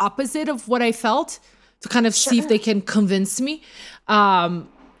opposite of what I felt to kind of see if they can convince me.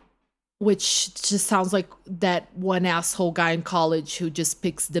 Which just sounds like that one asshole guy in college who just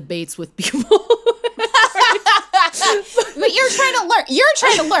picks debates with people. But you're trying to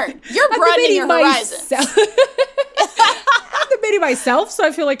learn. You're broadening your horizons. I'm debating myself, so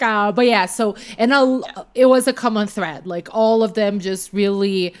I feel like, but yeah, so, and it was a common thread. Like, all of them just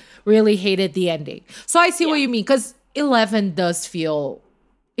really, really hated the ending. So I see what you mean, because 11 does feel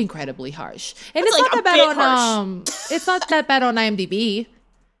incredibly harsh. And it's like not that bad on, it's not that bad on IMDb.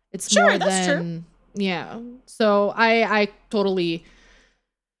 It's more than, yeah. So I totally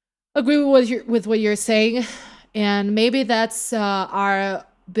agree with what you're saying. And maybe that's our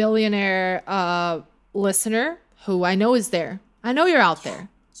billionaire listener who I know is there. I know you're out there.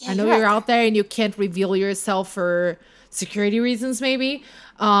 Yeah, I know you're out there and you can't reveal yourself for security reasons, maybe.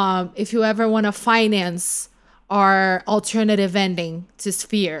 If you ever want to finance our alternative ending to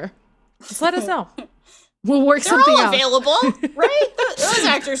Sphere, just let us know. We'll work something out. They're all available, right? Those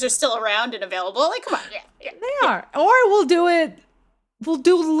actors are still around and available. Like, come on. Yeah. They are. Or we'll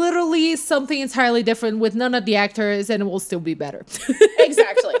do literally something entirely different with none of the actors and it will still be better.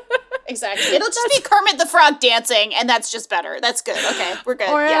 Exactly. It'll just be Kermit the Frog dancing and that's just better. That's good. Okay, we're good.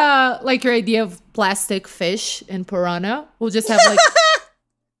 Or like your idea of plastic fish in Piranha. We'll just have like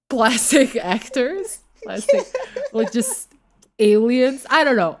plastic actors. Like just aliens. I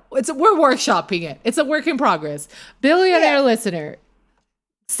don't know. We're workshopping it. It's a work in progress. Billionaire listener,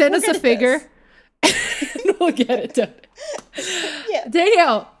 send us a figure and we'll get it done. Yeah.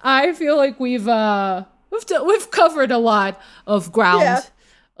 Danielle, I feel like we've covered a lot of ground,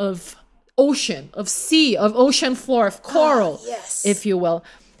 of ocean, of sea, of ocean floor, of coral, if you will.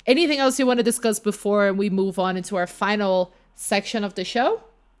 Anything else you want to discuss before we move on into our final section of the show?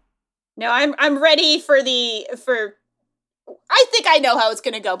 No, I'm ready for I think I know how it's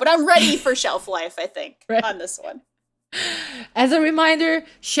going to go, but I'm ready for shelf life, I think, on this one. As a reminder,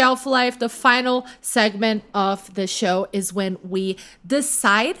 shelf life, the final segment of the show, is when we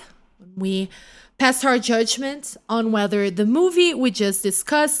decide, we pass our judgment on whether the movie we just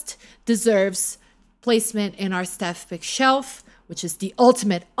discussed deserves placement in our staff pick shelf, which is the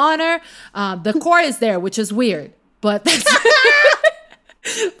ultimate honor. The core is there, which is weird, but that's...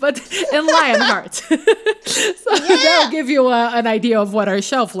 but in Lionheart. So that'll give you an idea of what our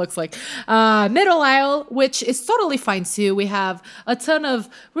shelf looks like. Middle aisle, which is totally fine too. We have a ton of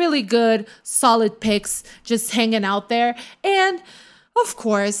really good, solid picks just hanging out there. And of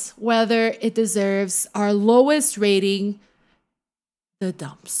course, whether it deserves our lowest rating, the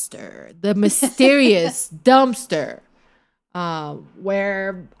dumpster, the mysterious dumpster,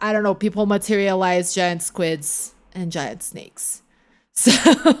 where, I don't know, people materialize giant squids and giant snakes.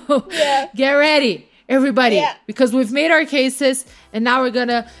 So get ready, everybody, because we've made our cases and now we're going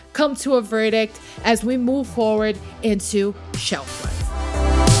to come to a verdict as we move forward into shelf life.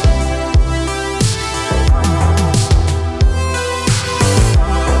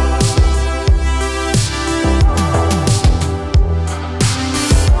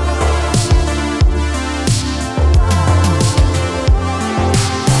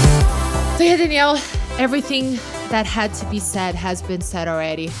 So yeah, Danielle, everything that had to be said has been said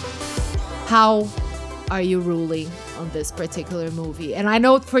already. How are you ruling on this particular movie? And I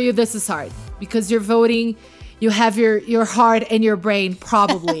know for you this is hard because you're voting, you have your heart and your brain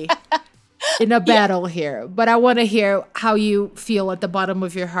probably in a battle here, but I want to hear how you feel at the bottom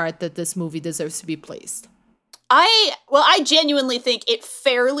of your heart that this movie deserves to be placed. I genuinely think it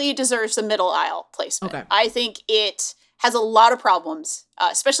fairly deserves a middle aisle placement. Okay. I think it has a lot of problems,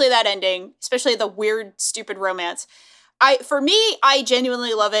 especially that ending, especially the weird, stupid romance. For me, I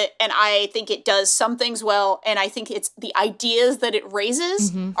genuinely love it, and I think it does some things well, and I think it's the ideas that it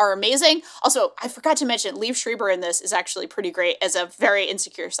raises are amazing. Also, I forgot to mention, Liev Schreiber in this is actually pretty great as a very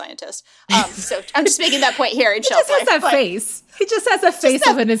insecure scientist. So I'm just making that point here in Shelf Life. He just has that face. He just has a face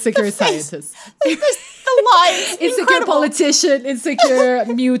of an insecure scientist. The lines. Insecure politician, insecure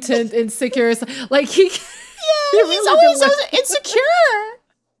mutant, insecure... Like, he's always so insecure.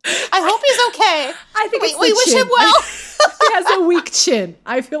 I hope he's okay. I think we wish him well. He has a weak chin.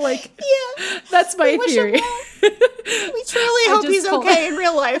 I feel like that's my theory. We truly hope he's okay in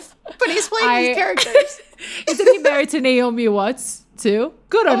real life, but he's playing these characters. Isn't he married to Naomi Watts too?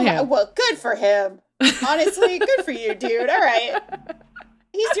 Good on him. Well, good for him. Honestly, good for you, dude. All right.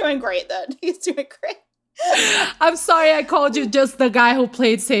 He's doing great then. He's doing great. I'm sorry I called you just the guy who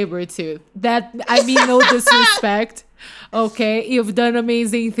played Sabretooth. That, I mean no disrespect. Okay, you've done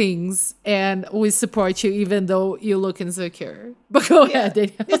amazing things, and we support you even though you look insecure. But go ahead,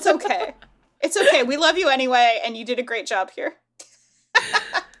 Danielle. It's okay. It's okay. We love you anyway, and you did a great job here.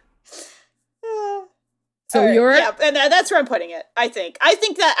 So you're... Yeah, and that's where I'm putting it, I think. I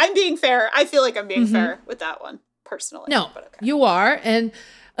think that I'm being fair. I feel like I'm being fair with that one, personally. No, but okay. You are. And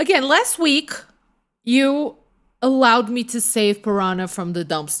again, last week, you allowed me to save Piranha from the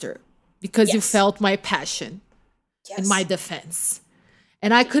dumpster because you felt my passion. In my defense.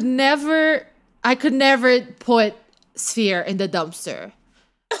 And I could never put Sphere in the dumpster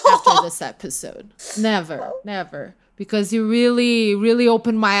after this episode. Never. Because you really, really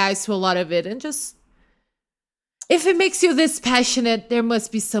opened my eyes to a lot of it. And just, if it makes you this passionate, there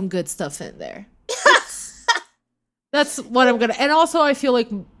must be some good stuff in there. That's what I'm gonna, and also I feel like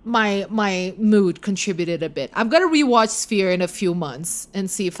my mood contributed a bit. I'm gonna rewatch Sphere in a few months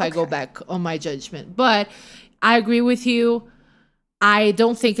and see if I go back on my judgment. But I agree with you. I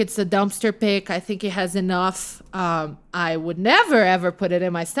don't think it's a dumpster pick. I think it has enough. I would never ever put it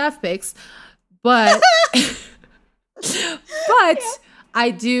in my staff picks, but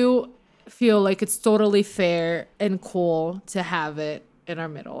I do feel like it's totally fair and cool to have it in our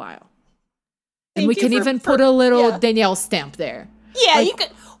middle aisle. And we can even put a little Danielle stamp there. Yeah, we can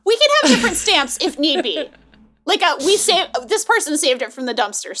have different stamps if need be. Like this person saved it from the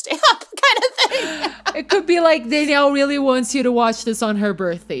dumpster stamp kind of thing. It could be like Danielle really wants you to watch this on her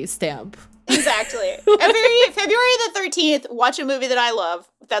birthday stamp. Exactly. February the 13th, watch a movie that I love.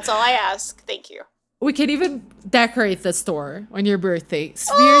 That's all I ask. Thank you. We can even decorate the store on your birthday.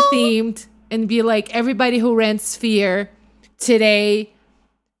 Sphere themed, and be like, everybody who rents Sphere today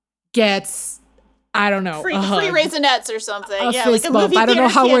gets, I don't know, free Raisinets or something. Like a movie. I don't know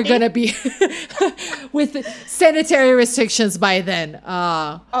how we're gonna be with sanitary restrictions by then.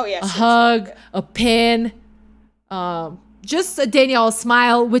 A hug, a pin, just a Danielle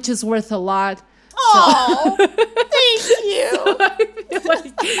smile, which is worth a lot. Oh, thank you.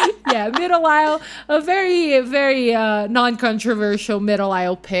 So middle aisle, a very, very non-controversial middle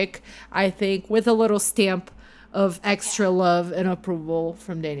aisle pick, I think, with a little stamp of extra love and approval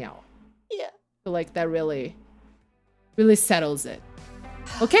from Danielle. I feel like that really, really settles it.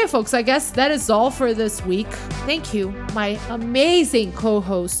 Okay, folks, I guess that is all for this week. Thank you, my amazing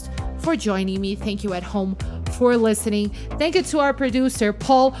co-host, for joining me. Thank you at home for listening. Thank you to our producer,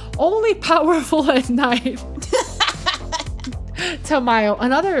 Paul, only powerful at night. Tamayo,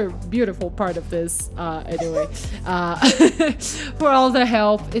 another beautiful part of this, for all the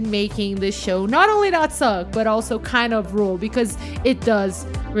help in making this show not only not suck, but also kind of rule, because it does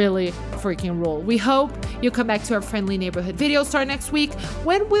really freaking rule. We hope you come back to our friendly neighborhood video store next week,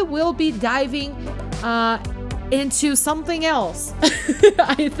 when we will be diving into something else.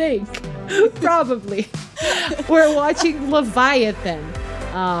 I think probably we're watching Leviathan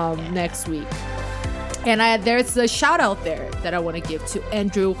next week. And there's a shout out there that I want to give to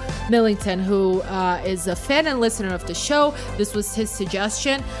Andrew Millington, who is a fan and listener of the show. This was his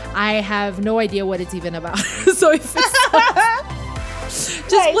suggestion. I have no idea what it's even about. So if it's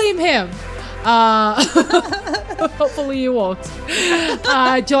just blame him. Hopefully you won't.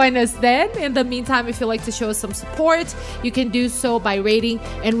 Join us then. In the meantime, if you'd like to show us some support, you can do so by rating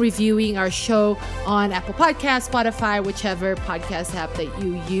and reviewing our show on Apple Podcasts, Spotify, whichever podcast app that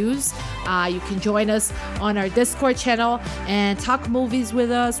you use. You can join us on our Discord channel and talk movies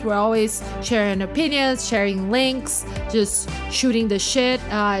with us. We're always sharing opinions, sharing links, just shooting the shit.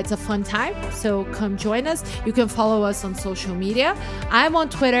 It's a fun time, so come join us. You can follow us on social media. I'm on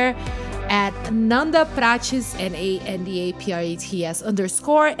Twitter at Nanda Prates, NANDAPRATS_,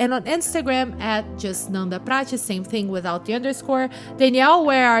 and on Instagram at just Nanda Prates, same thing without the underscore. Danielle,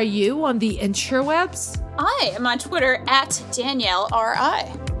 where are you on the interwebs? I am on Twitter at Danielle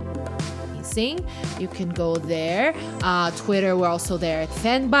RI. You can go there. Twitter, we're also there at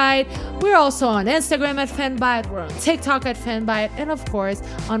Fanbyte. We're also on Instagram at Fanbyte. We're on TikTok at Fanbyte. And of course,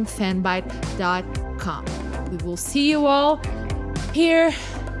 on fanbyte.com. We will see you all here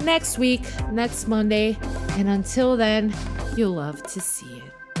next week, next Monday. And until then, you'll love to see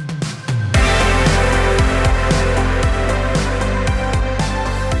it.